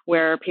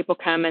 where people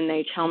come and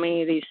they tell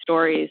me these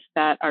stories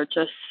that are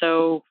just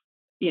so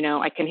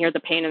I can hear the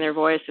pain in their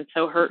voice. It's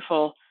so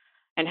hurtful,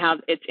 and how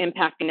it's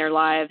impacting their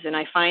lives. And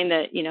I find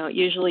that, it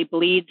usually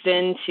bleeds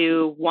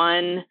into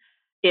one,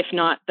 if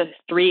not the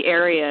three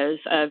areas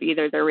of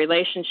either their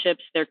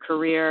relationships, their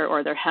career,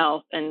 or their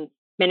health. And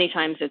many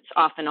times it's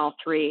often all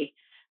three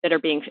that are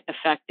being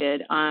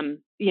affected.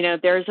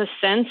 There's a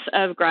sense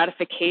of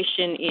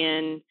gratification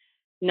in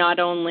not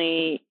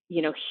only,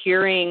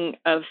 hearing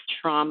of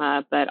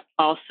trauma, but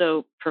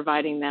also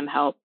providing them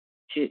help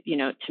to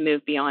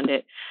move beyond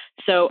it.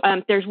 So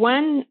there's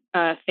one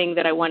thing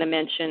that I want to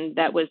mention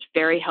that was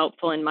very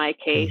helpful in my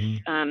case,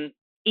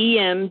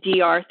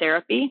 EMDR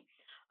therapy.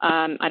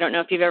 I don't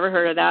know if you've ever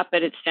heard of that,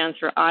 but it stands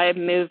for eye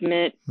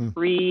movement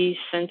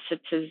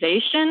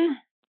resensitization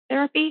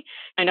therapy.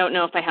 I don't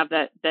know if I have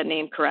that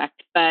name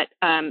correct, but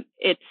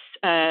it's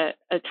a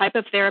type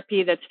of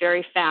therapy that's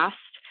very fast.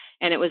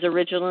 And it was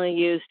originally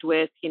used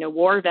with,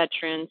 war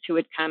veterans who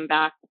would come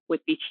back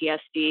with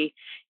PTSD.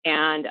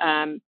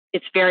 And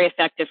it's very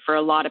effective for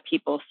a lot of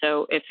people.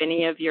 So if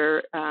any of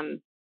your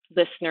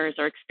listeners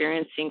are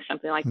experiencing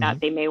something like that,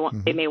 they may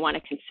want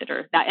to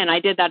consider that. And I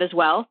did that as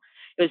well.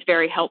 It was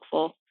very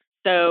helpful.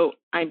 So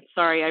I'm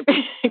sorry, I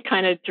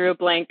kind of drew a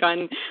blank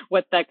on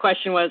what that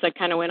question was. I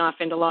kind of went off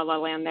into la la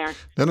land there.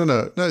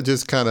 No.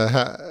 Just kind of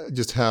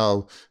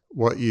how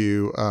what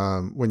you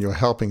when you're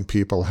helping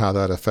people, how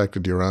that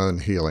affected your own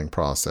healing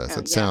process.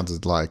 It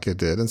sounded like it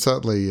did, and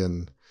certainly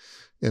in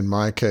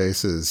my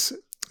case is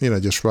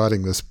just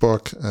writing this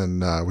book,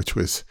 and which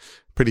was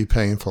pretty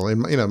painful.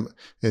 In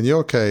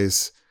your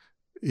case,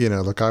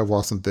 look, I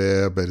wasn't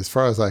there, but as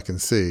far as I can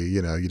see,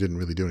 you didn't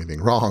really do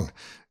anything wrong.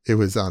 It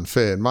was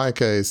unfair. In my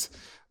case,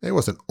 it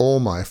wasn't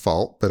all my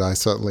fault, but I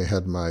certainly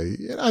had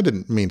I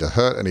didn't mean to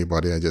hurt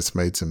anybody. I just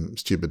made some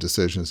stupid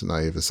decisions and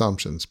naive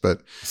assumptions.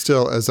 But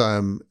still, as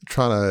I'm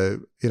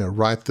trying to,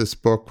 write this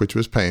book, which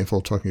was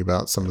painful, talking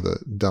about some of the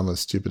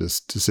dumbest,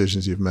 stupidest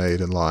decisions you've made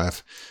in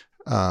life.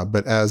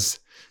 But as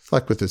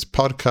like with this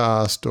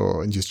podcast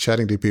or just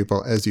chatting to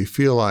people, as you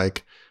feel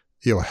like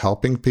you're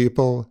helping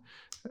people,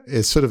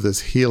 it's sort of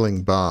this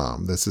healing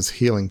balm. There's this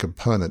healing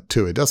component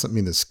to it. It doesn't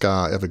mean the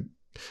scar ever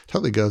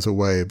totally goes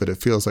away, but it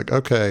feels like,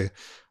 okay,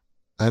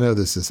 I know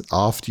this is an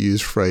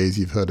oft-used phrase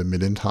you've heard a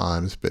million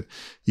times, but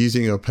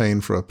using your pain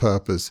for a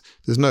purpose,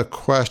 there's no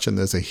question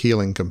there's a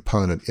healing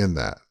component in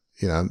that.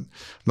 I'm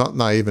not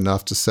naive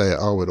enough to say,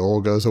 oh, it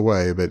all goes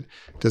away, but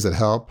does it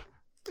help?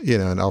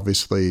 And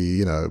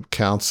obviously,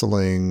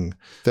 counseling,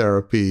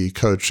 therapy,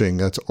 coaching,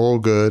 that's all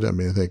good. I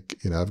mean, I think,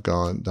 I've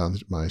done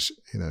my,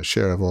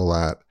 share of all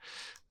that.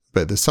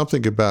 But there's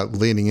something about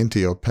leaning into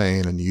your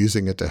pain and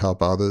using it to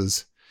help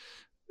others.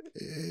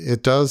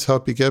 It does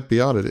help you get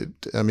beyond it.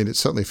 It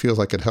certainly feels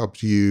like it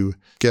helped you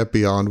get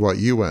beyond what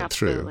you went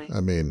through.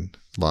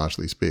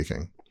 Largely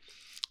speaking.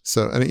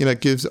 So, and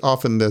it gives,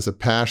 often there's a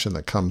passion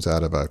that comes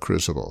out of our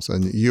crucibles,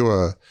 and you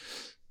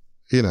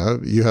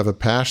have a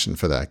passion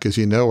for that because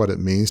you know what it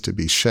means to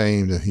be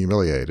shamed and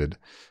humiliated.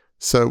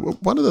 So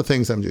one of the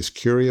things I'm just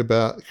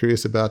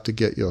curious about to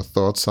get your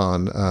thoughts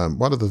on,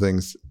 one of the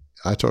things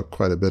I talk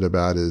quite a bit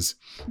about is,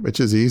 which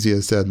is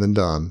easier said than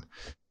done,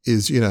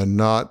 is,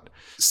 not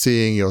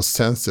seeing your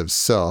sense of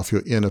self,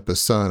 your inner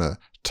persona,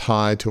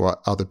 tied to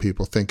what other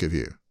people think of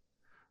you.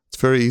 It's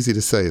very easy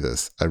to say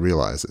this. I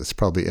realize this.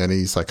 Probably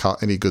any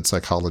good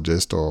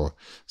psychologist or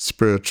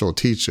spiritual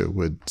teacher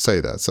would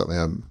say that.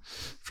 Certainly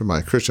from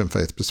my Christian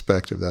faith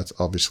perspective, that's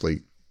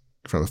obviously,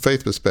 from a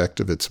faith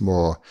perspective, it's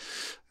more,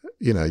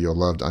 you're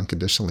loved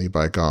unconditionally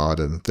by God,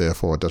 and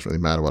therefore it doesn't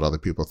really matter what other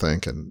people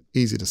think, and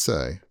easy to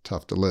say,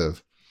 tough to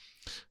live.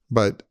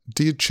 But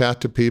do you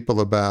chat to people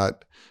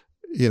about,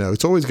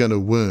 it's always going to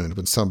wound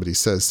when somebody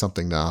says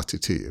something nasty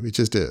to you. It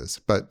just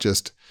is. But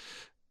just,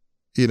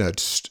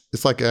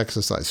 it's like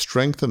exercise.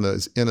 Strengthen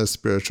those inner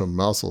spiritual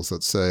muscles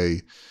that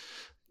say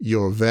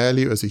your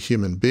value as a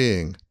human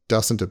being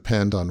doesn't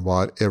depend on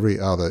what every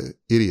other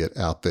idiot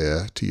out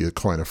there, to your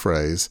coin a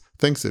phrase,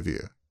 thinks of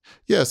you.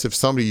 Yes, if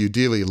somebody you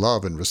dearly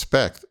love and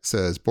respect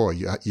says, boy,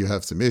 you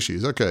have some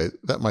issues, okay,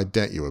 that might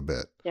dent you a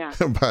bit. Yeah.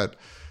 But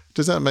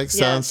does that make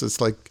sense?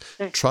 It's like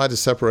try to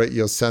separate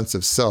your sense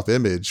of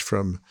self-image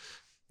from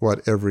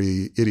what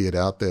every idiot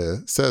out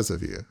there says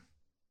of you.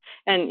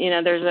 And,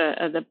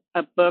 there's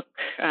a book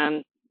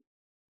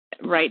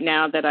right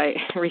now that I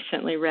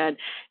recently read,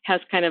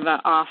 has kind of an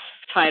off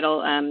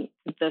title,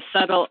 The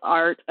Subtle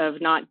Art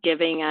of Not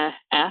Giving a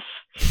F.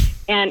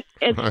 And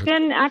it's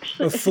been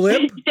actually... A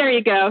flip? There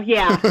you go.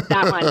 Yeah,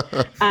 that one.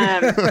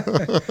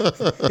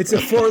 It's a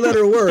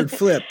 4-letter word,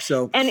 flip.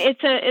 So, and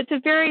it's a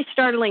very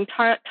startling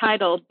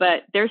title,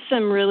 but there's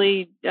some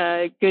really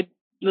good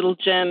little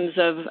gems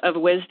of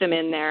wisdom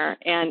in there.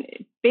 And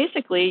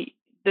basically,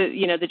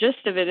 the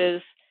gist of it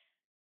is,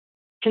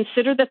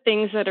 consider the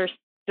things that are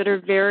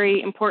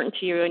very important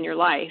to you in your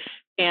life,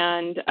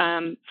 and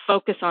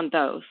focus on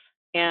those.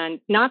 And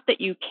not that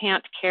you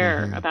can't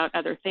care about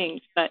other things,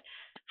 but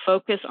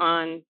focus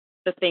on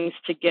the things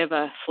to give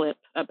a flip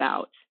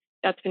about.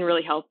 That's been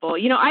really helpful.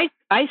 I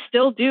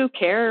still do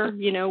care,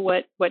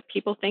 what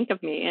people think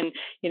of me. And,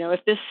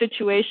 if this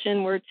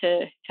situation were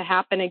to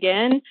happen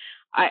again,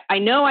 I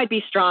know I'd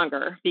be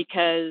stronger,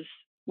 because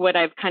what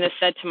I've kind of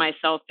said to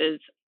myself is,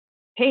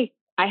 hey,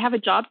 I have a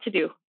job to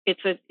do.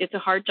 It's a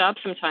hard job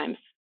sometimes.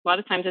 A lot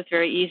of times it's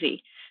very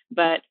easy,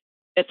 but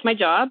it's my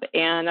job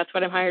and that's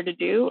what I'm hired to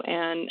do.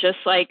 And just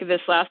like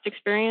this last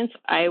experience,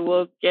 I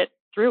will get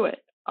through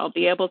it. I'll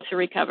be able to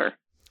recover.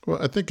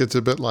 Well, I think it's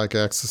a bit like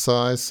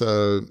exercise.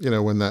 So,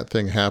 when that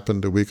thing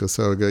happened a week or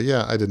so ago,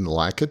 yeah, I didn't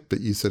like it, but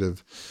you sort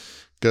of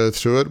go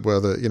through it,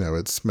 whether,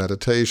 it's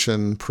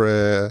meditation,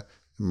 prayer,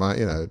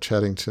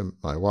 chatting to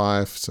my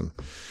wife, some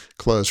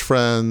close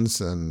friends,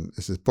 and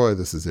it says, boy,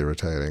 this is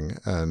irritating.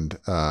 And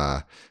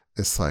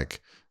it's like,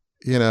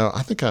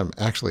 I think I'm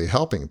actually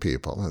helping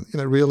people.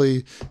 And,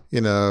 really,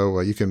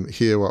 you can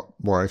hear what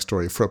Warwick's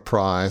story for a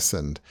price,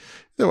 and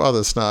there were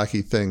other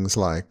snarky things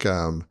like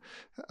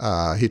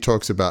he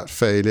talks about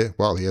failure.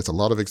 Well, he has a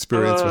lot of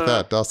experience with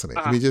that, doesn't he?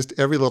 I mean, just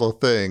every little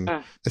thing.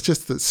 It's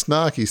just the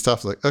snarky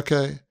stuff like,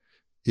 okay,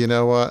 you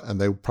know what?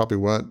 And they probably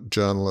weren't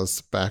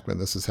journalists back when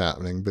this was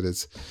happening, but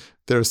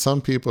there are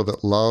some people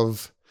that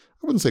love,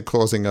 I wouldn't say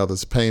causing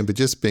others pain, but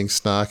just being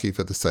snarky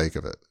for the sake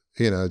of it.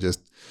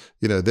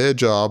 Their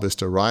job is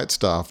to write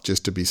stuff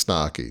just to be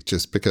snarky,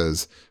 just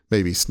because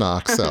maybe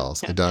snark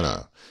sells. I don't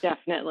know.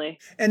 Definitely.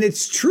 And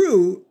it's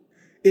true.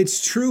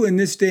 It's true in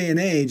this day and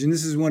age. And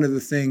this is one of the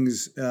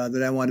things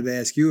that I wanted to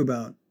ask you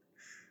about,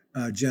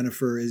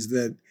 Jennifer, is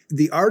that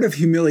the art of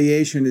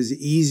humiliation is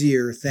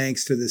easier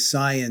thanks to the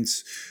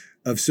science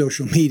of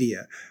social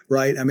media,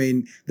 right? I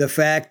mean, the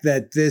fact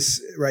that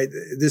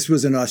this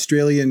was an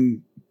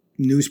Australian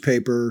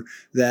newspaper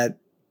that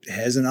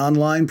has an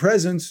online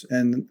presence,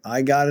 and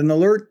I got an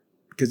alert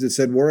because it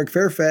said Warwick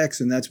Fairfax,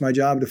 and that's my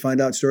job to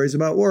find out stories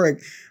about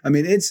Warwick. I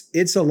mean,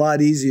 it's a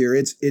lot easier.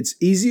 It's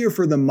easier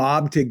for the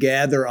mob to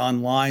gather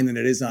online than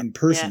it is on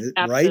person,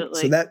 right?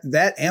 So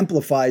that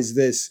amplifies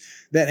this.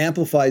 That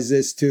amplifies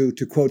this to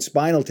quote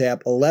Spinal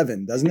Tap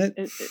 11, doesn't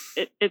it?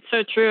 It's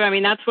so true. I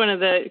mean, that's one of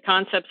the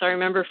concepts I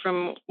remember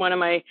from one of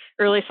my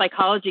early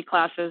psychology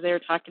classes. They were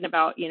talking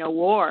about,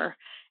 war,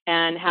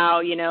 and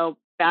how,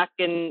 back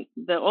in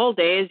the old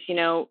days,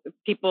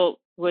 people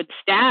would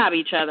stab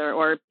each other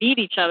or beat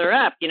each other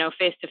up,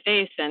 face to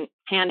face and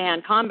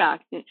hand-to-hand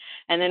combat.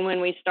 And then when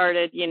we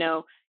started,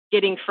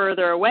 getting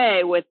further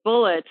away with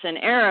bullets and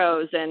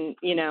arrows, and,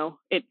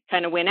 it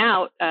kind of went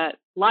out,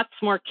 lots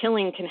more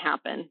killing can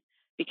happen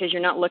because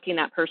you're not looking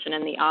that person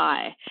in the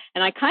eye.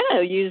 And I kind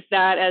of use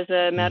that as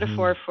a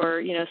metaphor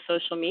for,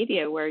 social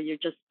media, where you're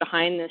just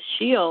behind this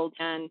shield.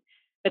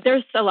 But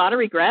there's a lot of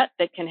regret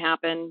that can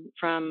happen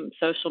from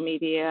social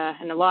media,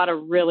 and a lot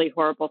of really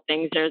horrible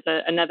things. There's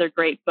another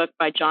great book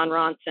by John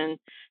Ronson,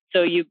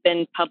 So You've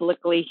Been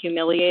Publicly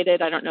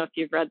Humiliated. I don't know if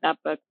you've read that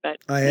book, but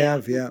I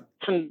have, yeah.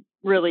 Some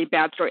really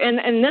bad story.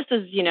 And this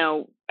is,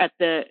 at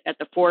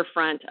the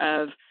forefront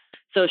of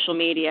social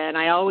media. And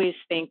I always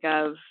think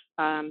of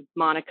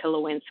Monica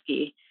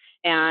Lewinsky.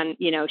 And,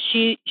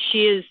 she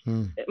is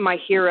my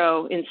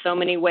hero in so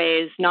many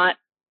ways, not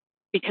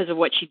because of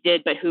what she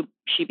did, but who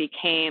she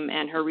became,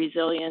 and her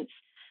resilience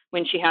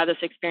when she had this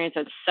experience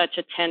at such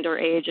a tender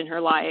age in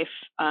her life,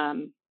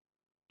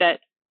 that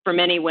for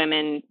many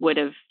women would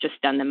have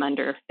just done them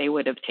under. They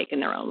would have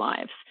taken their own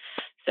lives.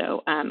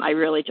 So I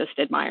really just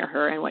admire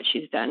her and what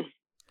she's done.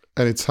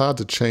 And it's hard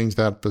to change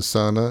that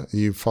persona.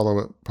 You follow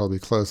it probably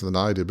closer than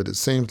I do, but it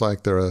seems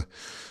like there are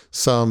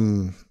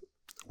some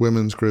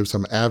women's groups,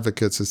 some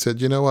advocates that said,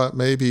 you know what,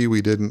 maybe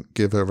we didn't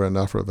give her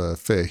enough of a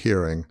fair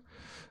hearing.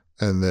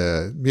 And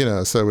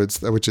so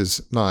which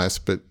is nice,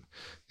 but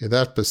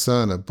that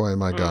persona, boy,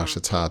 my gosh,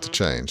 it's hard to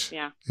change.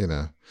 Yeah.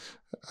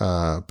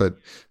 But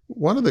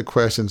one of the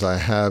questions I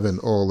have in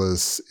all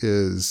this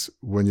is,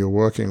 when you're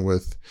working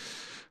with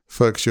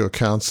folks you're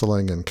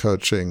counseling and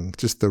coaching,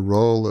 just the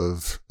role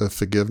of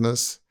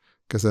forgiveness.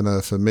 Because I know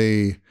for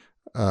me,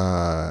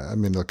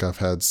 look, I've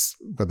had,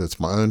 whether it's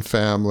my own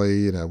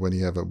family, when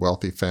you have a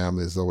wealthy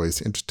family, there's always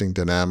interesting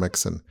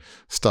dynamics and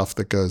stuff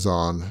that goes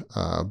on.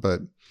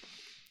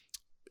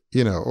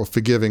 Or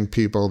forgiving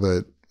people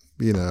that,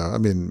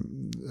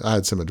 I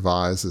had some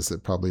advisors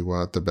that probably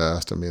weren't the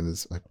best. I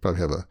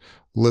probably have a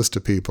list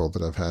of people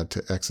that I've had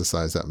to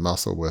exercise that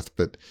muscle with.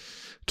 But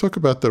talk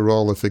about the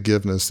role of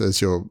forgiveness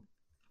as you're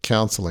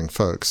counseling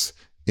folks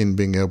in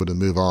being able to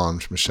move on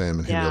from shame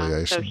and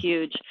humiliation. So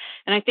huge.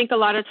 And I think a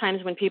lot of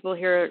times when people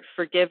hear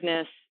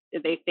forgiveness,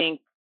 they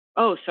think,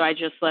 oh, so I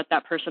just let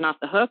that person off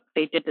the hook.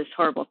 They did this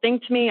horrible thing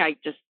to me.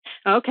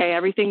 Okay,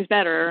 everything's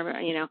better.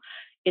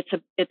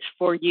 It's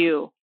for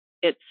you.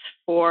 It's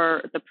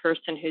for the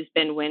person who's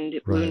been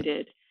wounded.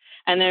 Right.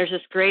 And there's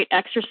this great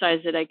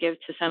exercise that I give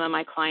to some of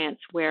my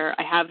clients where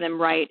I have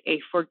them write a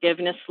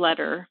forgiveness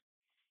letter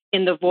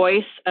in the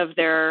voice of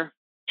their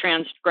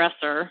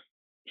transgressor,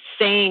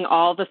 saying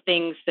all the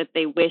things that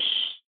they wish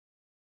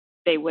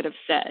they would have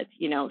said,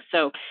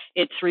 So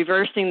it's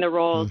reversing the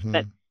roles,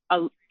 that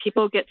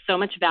people get so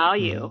much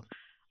value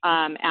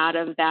out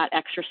of that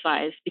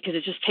exercise, because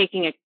it's just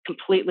taking a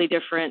completely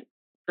different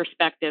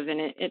perspective, and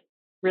it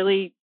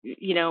really,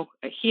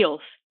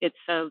 heals.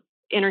 It's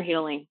inner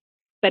healing.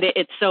 but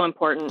it's so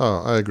important.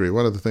 Oh, I agree.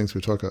 One of the things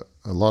we talk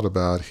a lot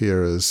about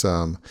here is,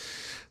 and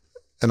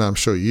I'm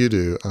sure you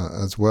do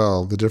as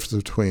well, the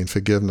difference between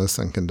forgiveness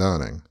and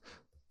condoning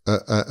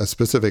a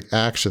specific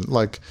action.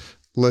 Like,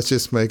 let's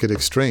just make it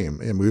extreme.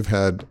 And we've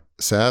had,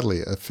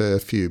 sadly, a fair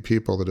few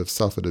people that have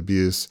suffered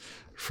abuse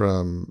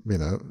from,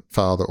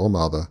 father or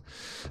mother.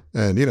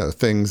 And,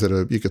 things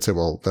that you could say,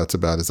 well, that's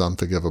about as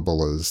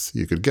unforgivable as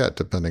you could get,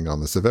 depending on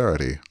the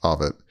severity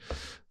of it.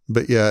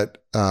 But yet,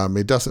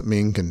 it doesn't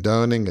mean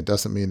condoning. It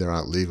doesn't mean there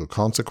aren't legal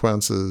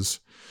consequences,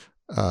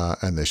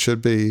 and there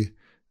should be.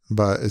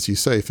 But as you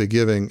say,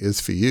 forgiving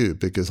is for you,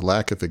 because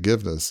lack of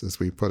forgiveness, as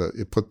we put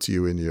it puts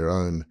you in your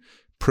own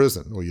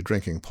prison, or you're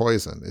drinking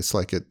poison. It's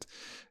like it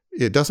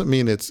doesn't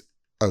mean it's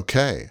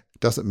okay. It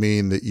doesn't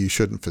mean that you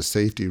shouldn't, for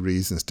safety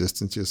reasons,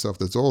 distance yourself.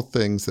 There's all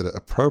things that are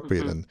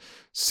appropriate and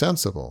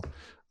sensible.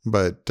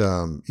 But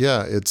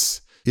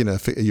it's,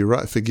 you're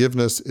right.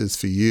 Forgiveness is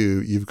for you.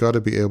 You've got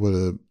to be able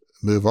to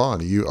move on.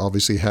 You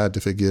obviously had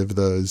to forgive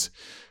those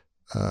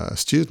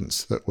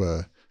students that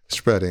were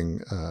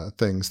spreading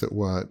things that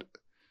weren't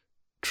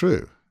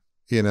true.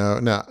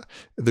 Now,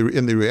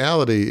 in the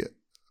reality,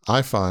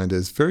 I find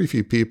is very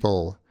few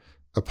people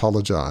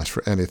apologize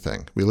for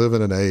anything. We live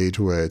in an age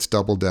where it's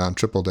double down,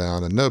 triple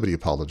down, and nobody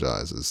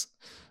apologizes,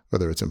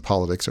 whether it's in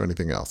politics or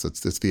anything else.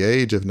 It's the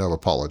age of no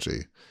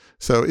apology.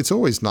 So it's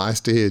always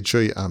nice to hear,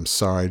 gee, I'm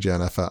sorry,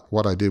 Jennifer,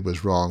 what I did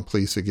was wrong.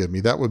 Please forgive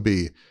me. That would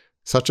be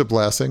such a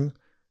blessing.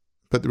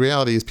 But the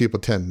reality is people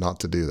tend not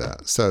to do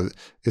that. So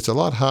it's a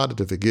lot harder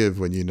to forgive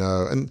when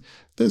and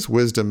there's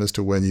wisdom as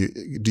to when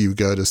you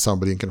go to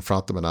somebody and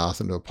confront them and ask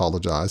them to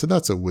apologize. And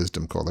that's a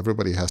wisdom call.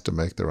 Everybody has to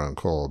make their own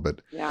call.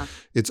 But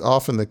it's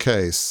often the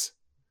case,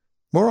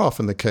 more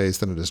often the case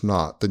than it is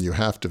not, that you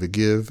have to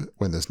forgive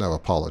when there's no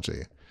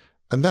apology.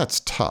 And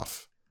that's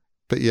tough.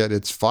 But yet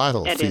it's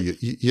vital for you.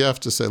 You have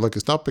to say, look,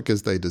 it's not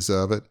because they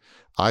deserve it.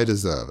 I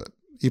deserve it.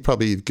 You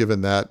probably have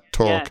given that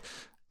talk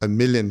a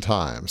million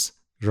times.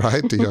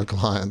 Right, to your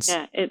clients.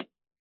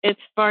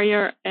 It's for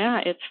your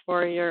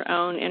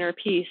own inner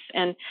peace.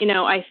 And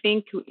I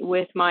think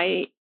with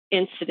my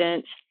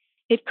incident,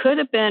 it could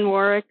have been,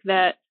 Warwick,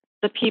 that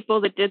the people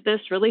that did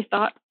this really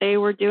thought they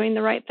were doing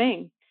the right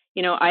thing.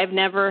 I've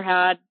never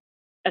had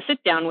a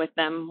sit down with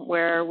them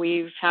where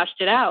we've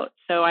hashed it out.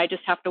 So I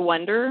just have to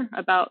wonder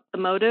about the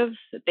motives.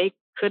 That they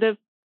could have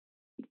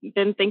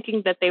been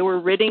thinking that they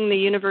were ridding the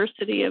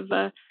university of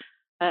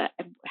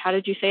how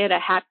did you say it? A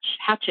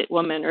hatchet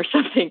woman or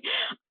something.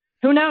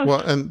 Who knows?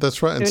 Well, and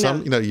that's right. And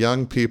some,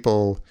 young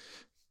people,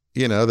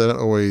 they don't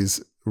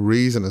always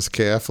reason as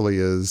carefully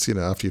as,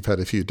 after you've had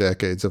a few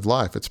decades of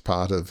life. It's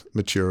part of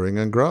maturing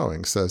and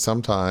growing. So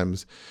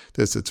sometimes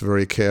it's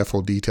very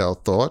careful,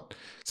 detailed thought.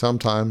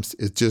 Sometimes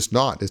it's just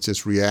not. It's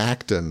just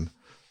react and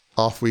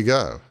off we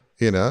go,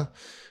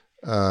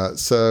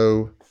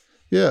 So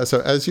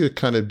as you're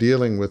kind of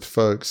dealing with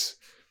folks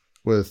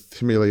with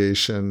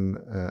humiliation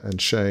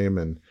and shame,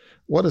 and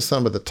what are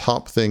some of the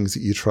top things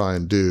that you try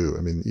and do?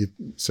 I mean,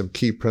 some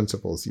key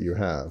principles that you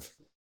have.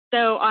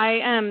 So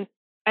I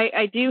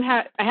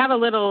have a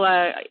little.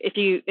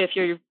 If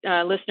your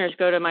listeners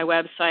go to my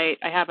website,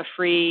 I have a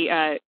free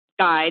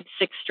guide,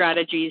 6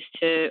 strategies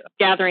to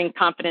gathering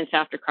confidence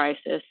after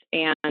crisis,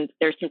 and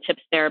there's some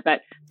tips there.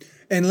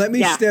 And let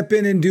me step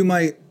in and do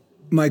my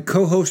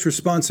co-host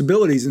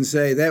responsibilities and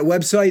say that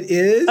website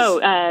is?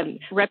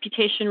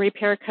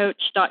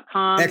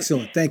 reputationrepaircoach.com.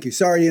 Excellent. Thank you.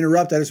 Sorry to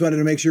interrupt. I just wanted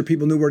to make sure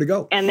people knew where to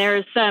go. And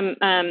there's some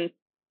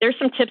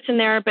tips in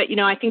there, but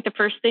I think the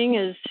first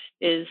thing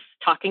is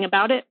talking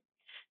about it.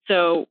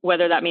 So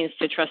whether that means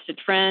to a trusted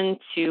friend,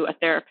 to a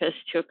therapist,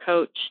 to a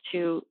coach,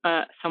 to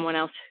someone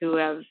else who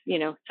has,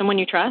 someone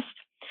you trust,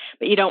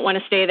 but you don't want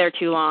to stay there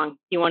too long.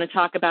 You want to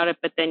talk about it,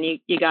 but then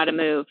you got to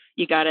move.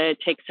 You got to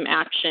take some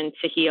action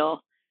to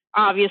heal.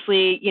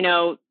 Obviously,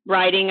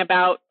 writing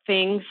about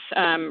things,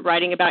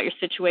 writing about your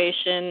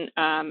situation,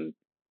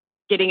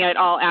 getting it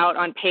all out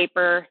on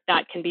paper,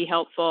 that can be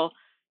helpful.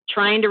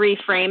 Trying to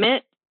reframe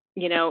it.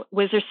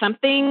 Was there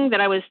something that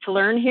I was to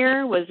learn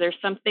here? Was there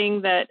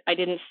something that I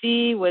didn't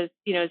see? Is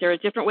there a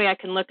different way I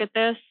can look at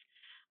this?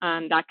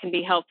 That can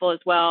be helpful as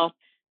well.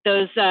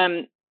 Those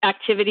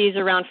activities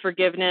around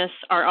forgiveness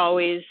are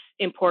always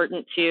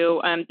important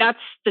too.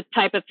 That's the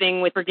type of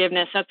thing with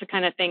forgiveness. That's the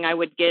kind of thing I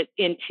would get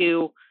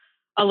into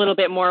a little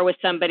bit more with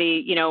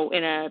somebody, in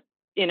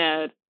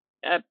a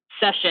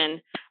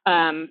session.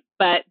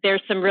 But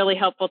there's some really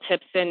helpful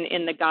tips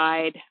in the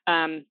guide.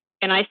 And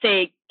I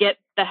say get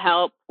the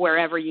help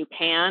wherever you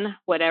can,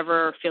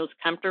 whatever feels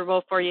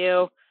comfortable for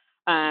you.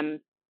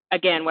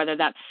 Again, whether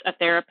that's a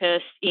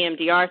therapist,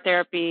 EMDR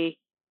therapy,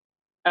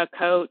 a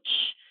coach,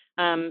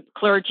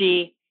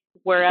 clergy,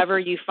 wherever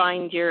you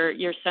find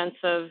your sense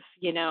of,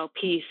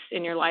 peace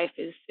in your life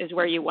is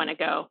where you want to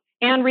go.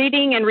 And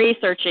reading and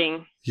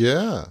researching.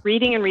 Yeah.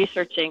 Reading and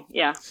researching.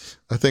 Yeah.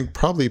 I think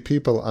probably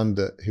people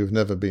who've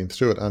never been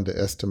through it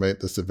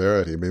underestimate the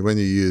severity. I mean, when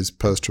you use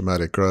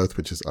post-traumatic growth,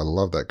 I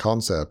love that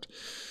concept,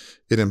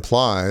 it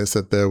implies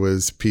that there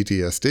was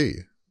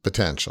PTSD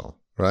potential,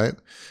 right?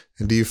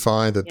 And do you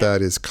find that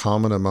that is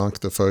common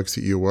amongst the folks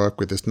that you work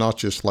with? It's not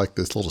just like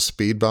this little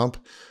speed bump.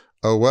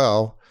 Oh,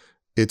 well,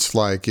 it's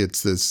like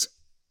it's this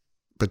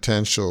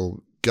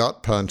potential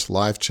gut punch,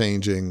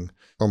 life-changing,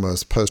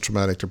 almost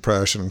post-traumatic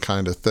depression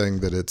kind of thing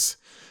that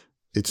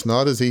it's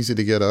not as easy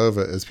to get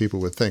over as people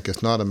would think.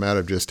 It's not a matter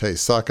of just, hey,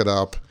 suck it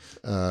up,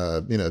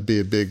 be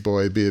a big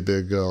boy, be a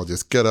big girl,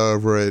 just get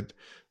over it.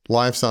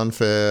 Life's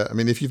unfair. I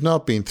mean, if you've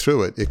not been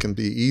through it, it can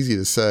be easy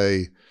to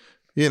say,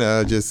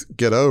 just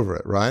get over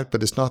it, right?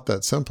 But it's not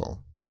that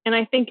simple. And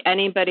I think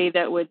anybody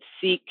that would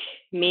seek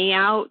me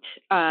out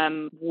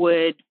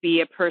would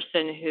be a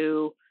person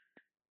who,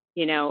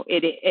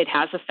 it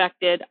has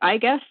affected. I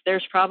guess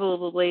there's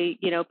probably,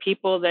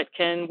 people that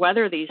can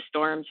weather these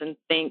storms and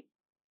think,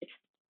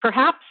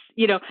 perhaps,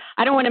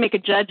 I don't want to make a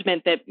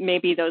judgment that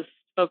maybe those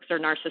folks are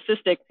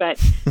narcissistic, but,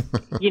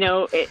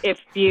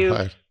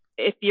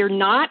 if you're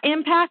not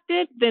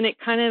impacted, then it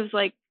kind of is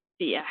like,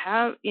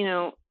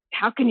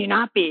 how can you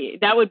not be?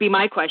 That would be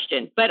my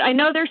question. But I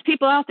know there's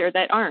people out there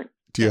that aren't.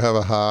 Do you have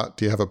a heart?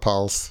 Do you have a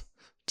pulse?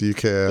 Do you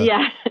care?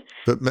 Yeah.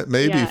 But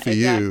maybe for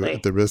you,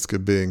 at the risk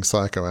of being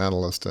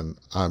psychoanalyst, and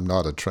I'm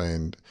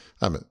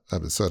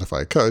a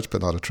certified coach,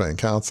 but not a trained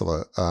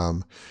counselor.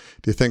 Do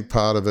you think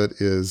part of it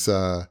is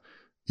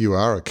you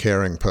are a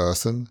caring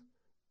person?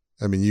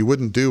 I mean, you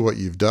wouldn't do what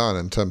you've done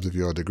in terms of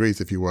your degrees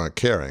if you weren't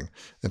caring.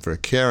 And for a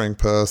caring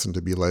person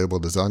to be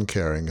labeled as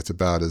uncaring, it's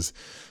about as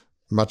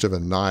much of a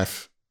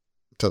knife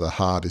to the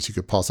heart as you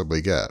could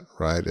possibly get,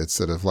 right? It's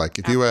sort of like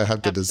if you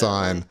have to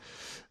design,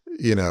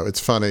 it's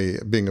funny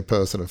being a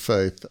person of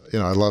faith.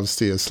 I love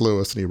C.S.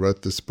 Lewis, and he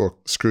wrote this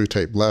book,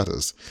 Screwtape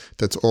Letters,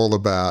 that's all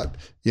about,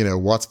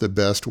 what's the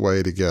best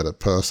way to get a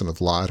person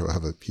of light, or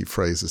however he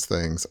phrases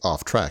things,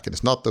 off track. And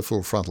it's not the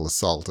full frontal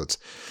assault.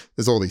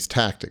 There's all these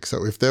tactics.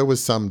 So if there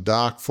was some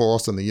dark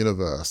force in the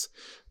universe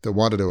that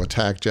wanted to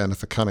attack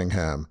Jennifer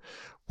Cunningham,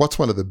 what's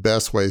one of the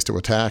best ways to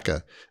attack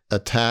her?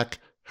 Attack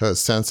her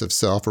sense of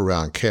self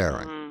around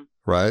caring,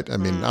 right? I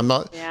mean, I'm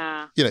not,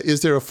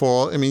 is there a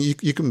fall? I mean,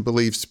 you can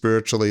believe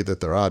spiritually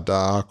that there are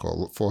dark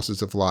or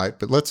forces of light,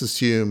 but let's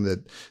assume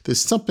that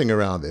there's something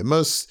around there.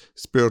 Most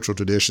spiritual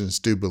traditions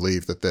do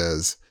believe that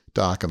there's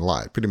dark and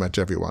light. Pretty much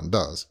everyone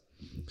does.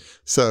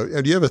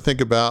 So do you ever think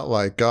about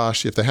like,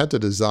 gosh, if they had to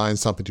design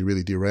something to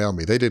really derail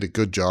me, they did a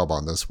good job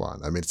on this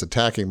one. I mean, it's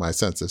attacking my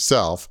sense of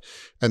self,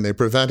 and they're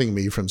preventing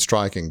me from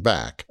striking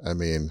back. I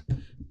mean,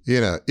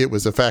 it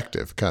was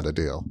effective kind of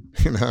deal,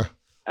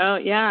 Oh,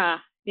 yeah.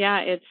 Yeah,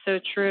 it's so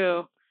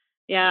true.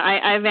 Yeah,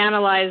 I've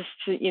analyzed,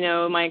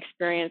 my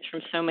experience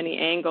from so many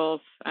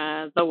angles,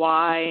 the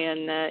why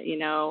and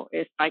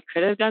if I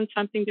could have done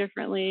something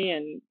differently,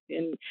 and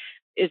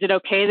is it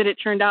okay that it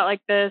turned out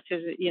like this?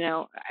 Is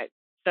it,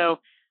 so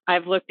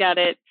I've looked at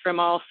it from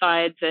all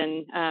sides,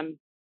 and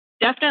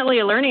definitely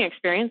a learning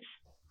experience.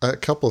 A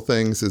couple of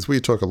things is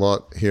we talk a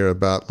lot here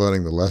about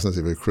learning the lessons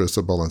of a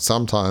crucible, and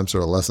sometimes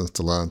there are lessons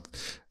to learn.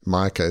 In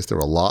my case, there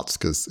were lots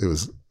because it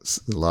was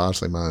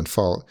largely my own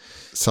fault.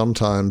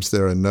 Sometimes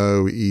there are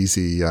no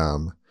easy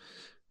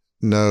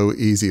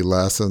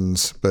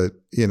lessons, but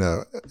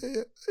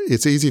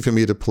it's easy for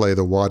me to play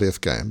the what if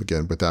game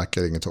again without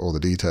getting into all the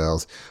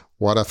details.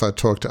 What if I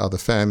talked to other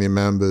family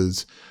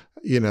members?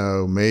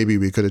 Maybe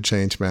we could have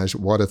changed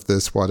management. What if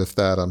this? What if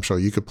that? I'm sure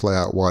you could play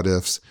out what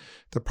ifs.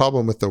 The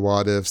problem with the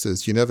what ifs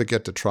is you never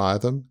get to try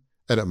them,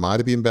 and it might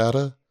have been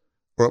better,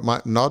 or it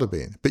might not have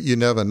been, but you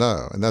never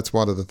know. And that's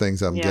one of the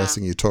things I'm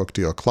guessing you talk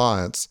to your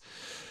clients.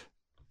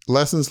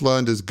 Lessons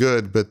learned is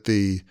good, but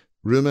the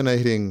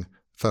ruminating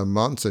for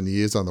months and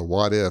years on the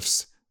what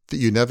ifs that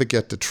you never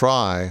get to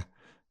try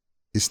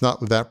is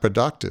not that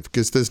productive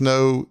because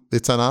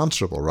it's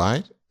unanswerable,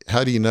 right?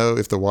 How do you know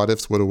if the what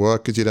ifs would have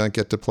worked because you don't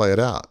get to play it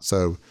out?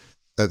 So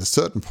at a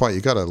certain point,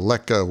 you got to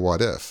let go of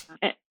what if.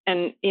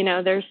 And,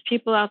 there's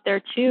people out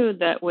there too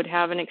that would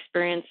have an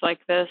experience like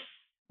this,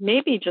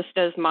 maybe just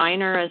as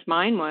minor as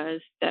mine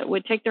was, that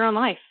would take their own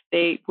life.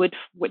 They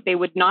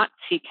would not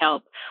seek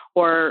help,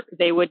 or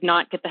they would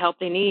not get the help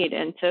they need.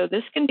 And so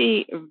this can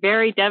be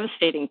very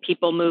devastating.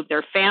 People move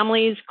their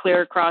families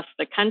clear across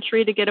the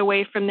country to get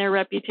away from their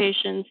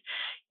reputations.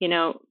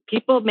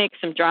 People make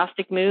some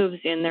drastic moves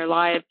in their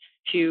lives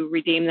to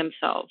redeem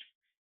themselves.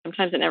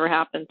 Sometimes it never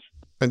happens.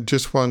 And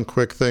just one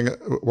quick thing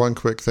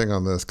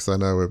on this, because I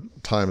know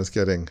time is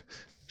getting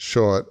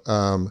short.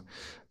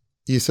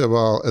 You said,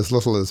 well, as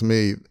little as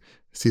me.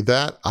 See,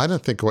 that I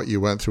don't think what you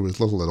went through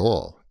was little at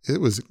all. It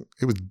was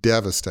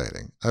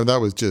devastating. I mean, that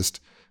was just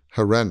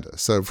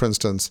horrendous. So, for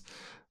instance,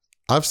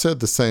 I've said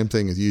the same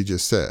thing as you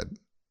just said.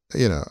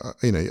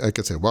 I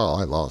could say, well,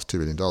 I lost $2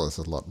 million,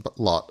 a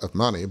lot of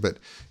money, but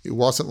it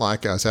wasn't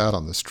like I was out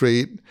on the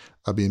street.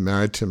 I've been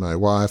married to my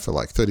wife for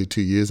like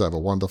 32 years. I have a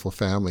wonderful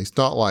family. It's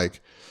not like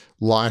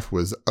life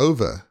was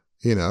over,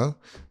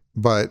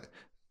 but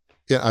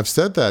I've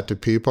said that to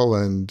people.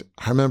 And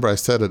I remember I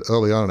said it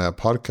early on in our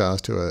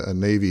podcast to a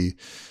Navy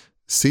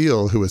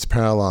SEAL who was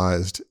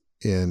paralyzed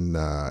he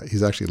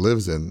actually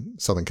lives in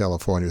Southern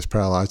California. He was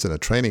paralyzed in a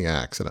training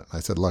accident. I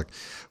said, look,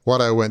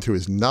 what I went through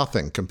is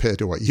nothing compared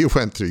to what you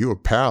went through. You were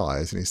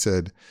paralyzed. And he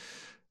said,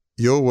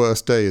 your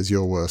worst day is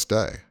your worst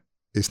day.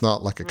 It's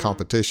not like a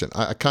competition.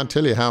 I can't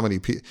tell you how many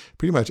people,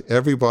 pretty much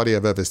everybody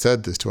I've ever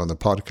said this to on the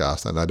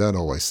podcast, and I don't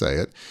always say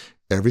it,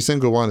 every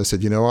single one has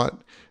said, you know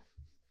what?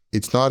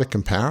 It's not a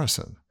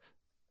comparison.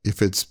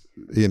 If it's,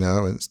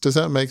 does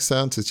that make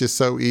sense? It's just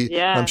so easy.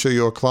 Yeah. I'm sure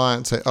your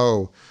clients say,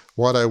 oh,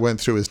 what I went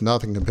through is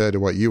nothing compared to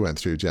what you went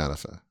through,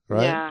 Jennifer,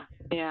 right?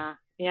 Yeah.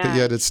 But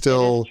yet it's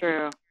still,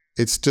 true.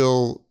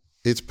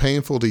 It's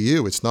painful to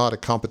you. It's not a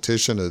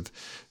competition of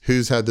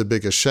who's had the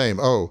biggest shame.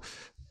 Oh,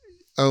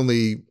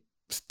 only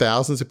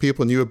thousands of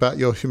people knew about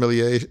your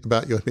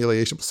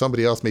humiliation.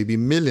 Somebody else, maybe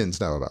millions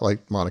know about,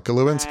 like Monica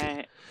Lewinsky.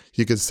 Right.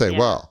 You could say,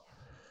 well,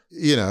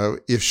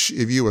 if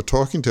you were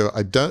talking to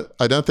her,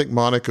 I don't think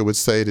Monica would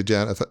say to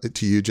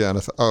you,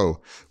 Jennifer,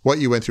 oh, what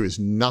you went through is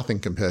nothing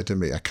compared to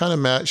me. I can't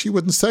imagine she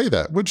wouldn't say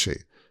that, would she?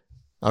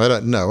 I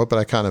don't know, but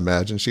I can't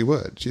imagine she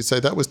would. She'd say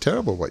that was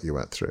terrible what you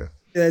went through.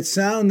 That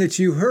sound that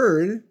you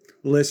heard,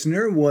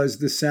 listener, was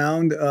the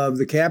sound of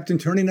the captain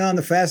turning on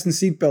the fasten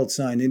seatbelt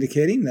sign,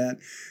 indicating that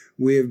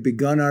we have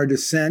begun our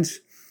descent.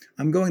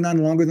 I'm going on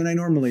longer than I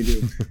normally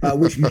do,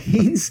 which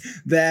means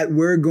that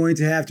we're going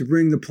to have to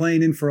bring the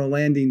plane in for a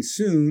landing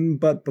soon.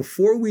 But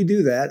before we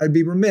do that, I'd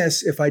be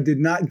remiss if I did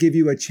not give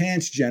you a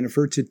chance,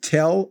 Jennifer, to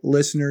tell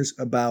listeners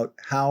about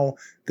how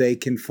they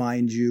can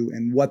find you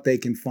and what they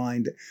can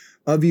find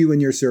of you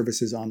and your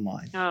services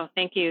online. Oh,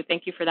 thank you.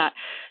 Thank you for that.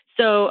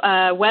 So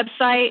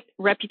website,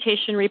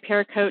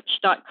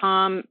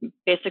 reputationrepaircoach.com,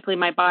 basically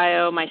my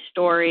bio, my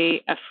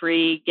story, a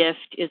free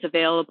gift is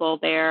available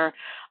there.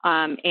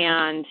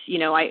 And,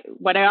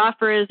 what I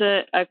offer is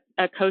a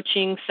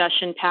coaching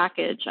session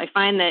package. I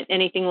find that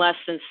anything less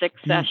than 6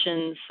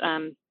 sessions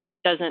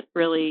doesn't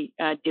really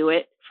do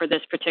it for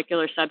this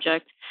particular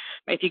subject.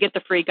 If you get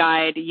the free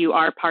guide, you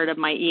are part of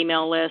my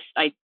email list.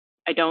 I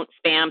don't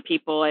spam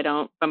people. I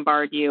don't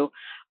bombard you.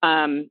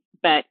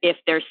 But if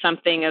there's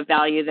something of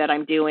value that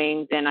I'm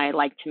doing, then I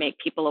like to make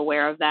people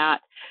aware of that.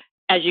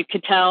 As you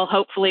could tell,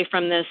 hopefully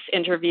from this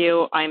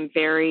interview, I'm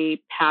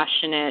very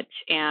passionate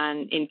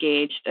and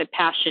engaged.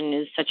 Passion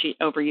is such an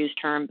overused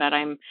term, but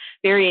I'm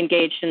very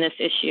engaged in this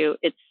issue.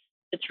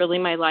 It's really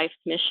my life's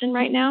mission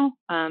right now.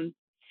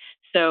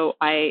 So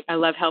I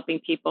love helping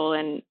people,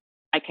 and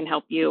I can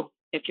help you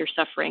if you're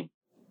suffering.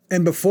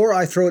 And before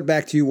I throw it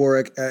back to you,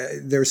 Warwick,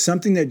 there's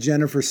something that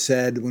Jennifer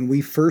said when we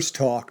first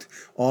talked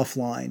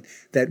offline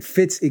that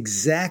fits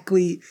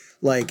exactly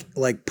like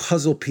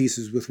puzzle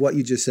pieces with what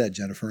you just said,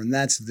 Jennifer. And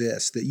that's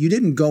this, that you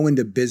didn't go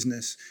into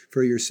business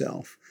for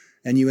yourself.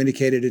 And you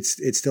indicated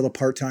it's still a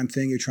part-time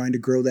thing. You're trying to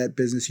grow that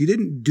business. You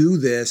didn't do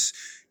this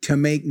to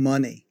make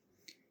money.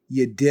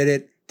 You did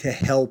it to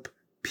help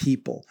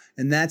people.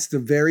 And that's the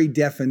very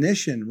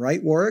definition,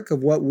 right, Warwick,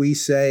 of what we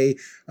say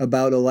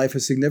about a life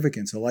of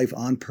significance, a life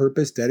on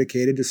purpose,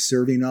 dedicated to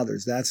serving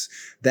others.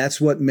 That's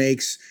what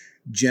makes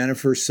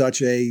Jennifer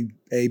such a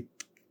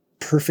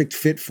perfect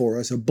fit for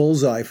us, a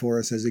bullseye for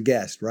us as a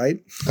guest,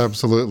 right?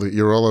 Absolutely.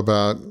 You're all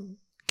about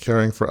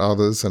caring for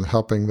others and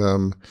helping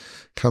them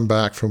come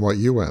back from what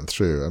you went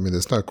through. I mean,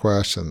 there's no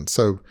question.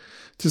 So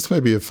just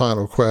maybe a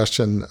final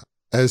question.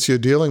 As you're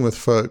dealing with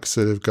folks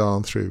that have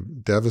gone through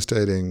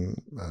devastating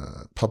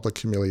public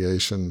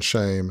humiliation,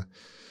 shame,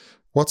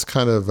 what's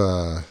kind of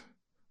a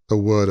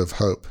word of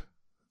hope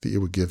that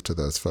you would give to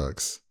those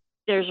folks?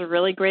 There's a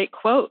really great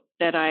quote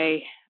that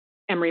I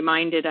am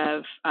reminded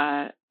of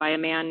by a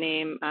man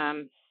named,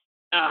 I'm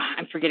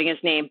forgetting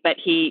his name, but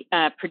he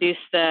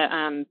produced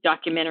the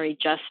documentary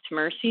Just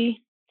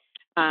Mercy.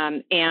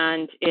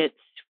 And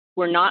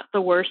we're not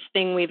the worst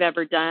thing we've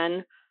ever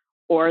done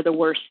or the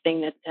worst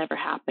thing that's ever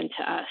happened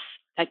to us.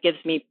 That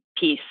gives me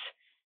peace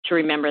to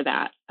remember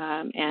that.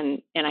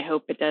 And I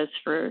hope it does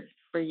for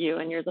you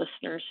and your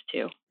listeners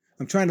too.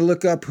 I'm trying to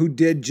look up who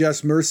did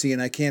Just Mercy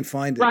and I can't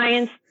find it.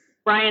 Brian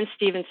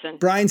Stevenson.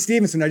 Brian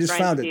Stevenson. I just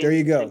found it. There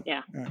you go.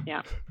 Yeah.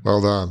 Yeah.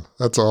 Well done.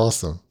 That's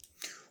awesome.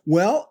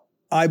 Well,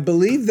 I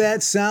believe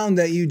that sound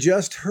that you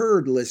just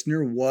heard,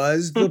 listener,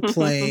 was the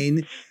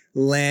plane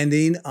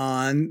landing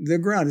on the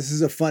ground. This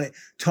is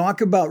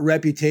talk about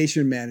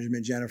reputation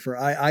management, Jennifer.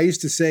 I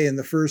used to say in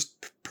the first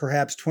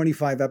perhaps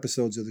 25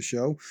 episodes of the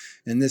show,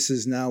 and this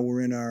is now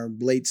we're in our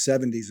late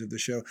 70s of the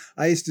show.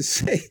 I used to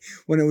say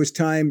when it was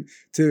time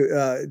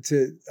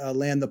to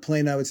land the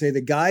plane, I would say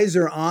the guys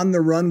are on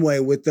the runway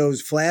with those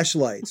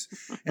flashlights.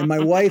 And my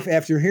wife,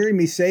 after hearing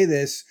me say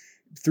this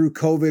through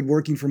COVID,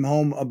 working from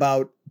home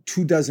about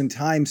 24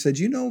 times, said,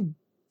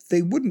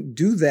 they wouldn't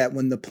do that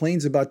when the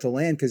plane's about to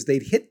land because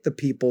they'd hit the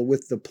people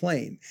with the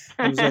plane.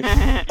 I was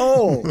like,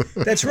 oh,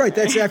 that's right.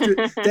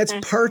 That's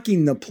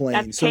parking the plane.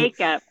 That's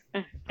take-up.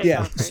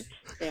 Yeah.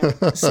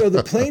 Yeah. So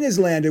the plane has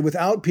landed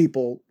without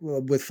people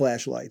with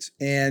flashlights.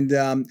 And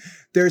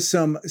there's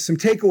some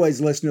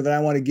takeaways, listener, that I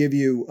want to give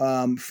you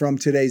from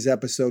today's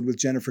episode with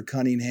Jennifer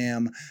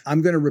Cunningham.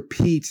 I'm going to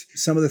repeat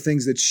some of the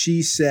things that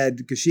she said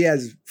because she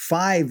has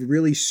 5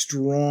 really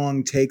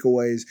strong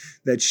takeaways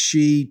that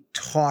she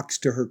talks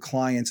to her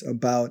clients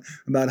about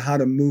how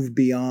to move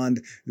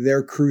beyond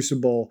their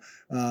crucible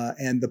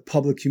and the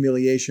public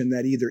humiliation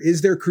that either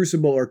is their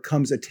crucible or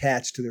comes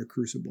attached to their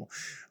crucible.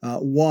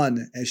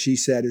 One, as she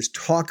said, is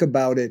talk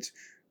about it,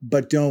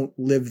 but don't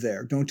live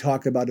there. Don't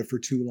talk about it for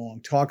too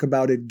long. Talk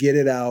about it, get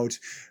it out,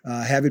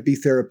 have it be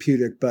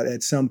therapeutic, but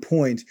at some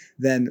point,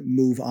 then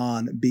move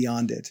on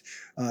beyond it.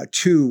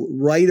 2,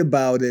 write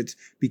about it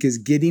because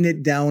getting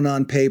it down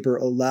on paper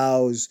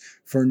allows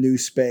for new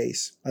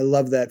space. I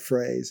love that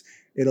phrase.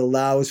 It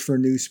allows for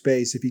new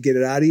space. If you get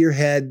it out of your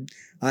head,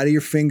 out of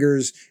your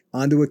fingers,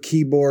 onto a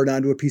keyboard,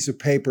 onto a piece of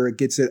paper, it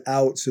gets it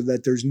out so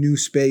that there's new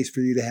space for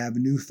you to have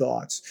new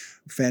thoughts.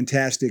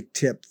 Fantastic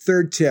tip.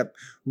 3rd tip,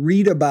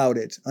 read about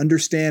it.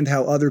 Understand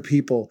how other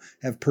people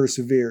have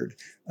persevered.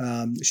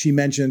 She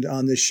mentioned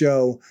on the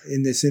show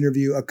in this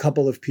interview a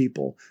couple of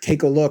people.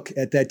 Take a look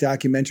at that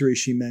documentary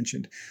she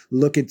mentioned.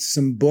 Look at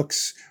some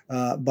books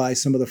by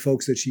some of the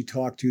folks that she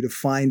talked to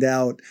find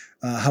out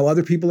how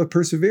other people have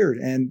persevered.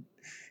 And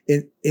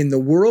in the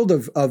world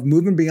of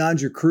moving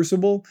beyond your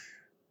crucible,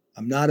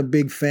 I'm not a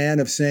big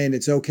fan of saying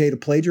it's okay to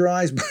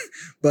plagiarize,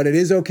 but it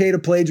is okay to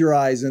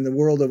plagiarize in the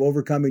world of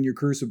overcoming your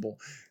crucible.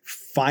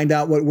 Find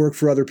out what worked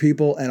for other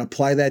people and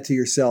apply that to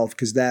yourself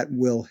because that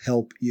will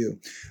help you.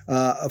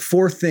 A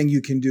 4th thing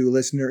you can do,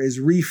 listener, is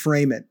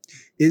reframe it.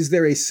 Is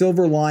there a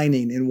silver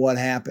lining in what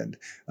happened?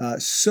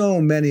 So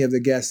many of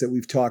the guests that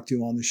we've talked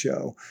to on the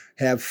show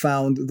have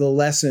found the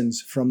lessons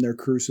from their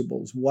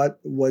crucibles. What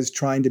was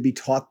trying to be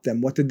taught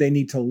them? What did they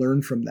need to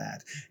learn from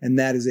that? And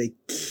that is a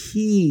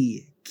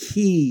key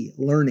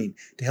learning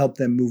to help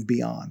them move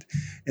beyond.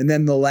 And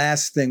then the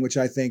last thing, which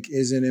I think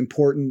is an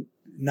important,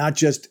 not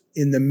just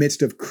in the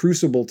midst of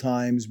crucible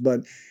times,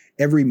 but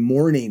every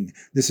morning,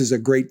 this is a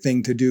great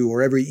thing to do,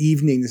 or every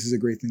evening, this is a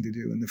great thing to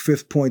do. And the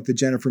 5th point that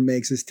Jennifer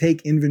makes is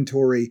take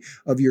inventory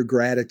of your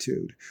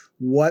gratitude.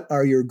 What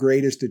are your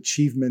greatest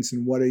achievements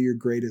and what are your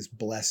greatest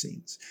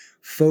blessings?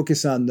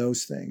 Focus on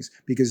those things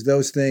because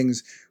those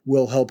things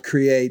will help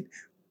create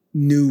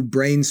new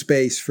brain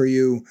space for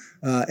you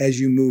as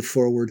you move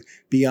forward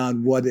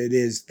beyond what it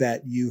is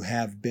that you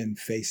have been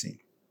facing.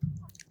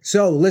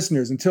 So,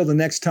 listeners, until the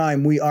next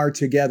time we are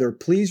together,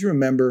 please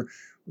remember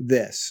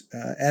this.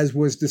 As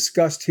was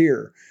discussed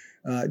here,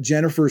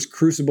 Jennifer's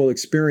crucible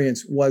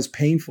experience was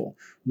painful.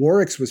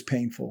 Warwick's was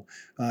painful.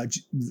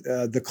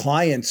 The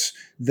clients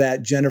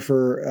that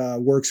Jennifer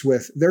works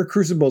with, their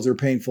crucibles are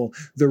painful.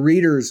 The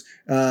readers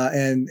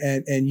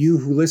and you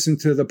who listen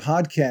to the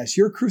podcast,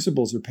 your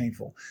crucibles are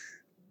painful.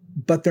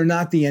 But they're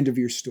not the end of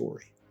your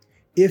story.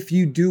 If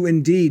you do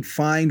indeed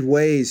find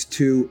ways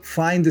to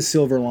find the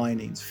silver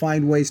linings,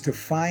 find ways to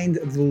find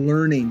the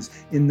learnings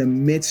in the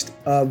midst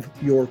of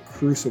your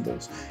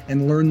crucibles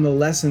and learn the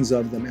lessons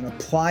of them and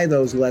apply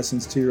those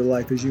lessons to your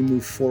life as you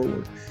move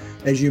forward,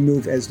 as you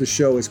move, as the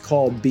show is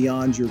called,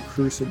 beyond your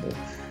crucible.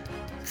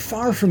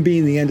 Far from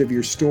being the end of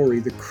your story,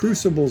 the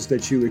crucibles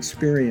that you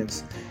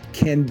experience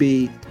can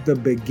be the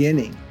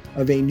beginning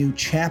of a new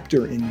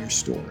chapter in your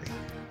story.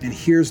 And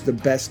here's the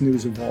best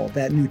news of all.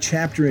 That new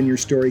chapter in your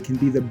story can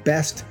be the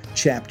best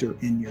chapter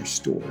in your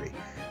story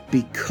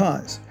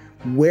because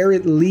where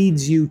it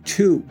leads you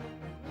to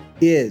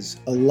is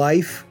a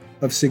life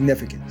of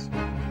significance.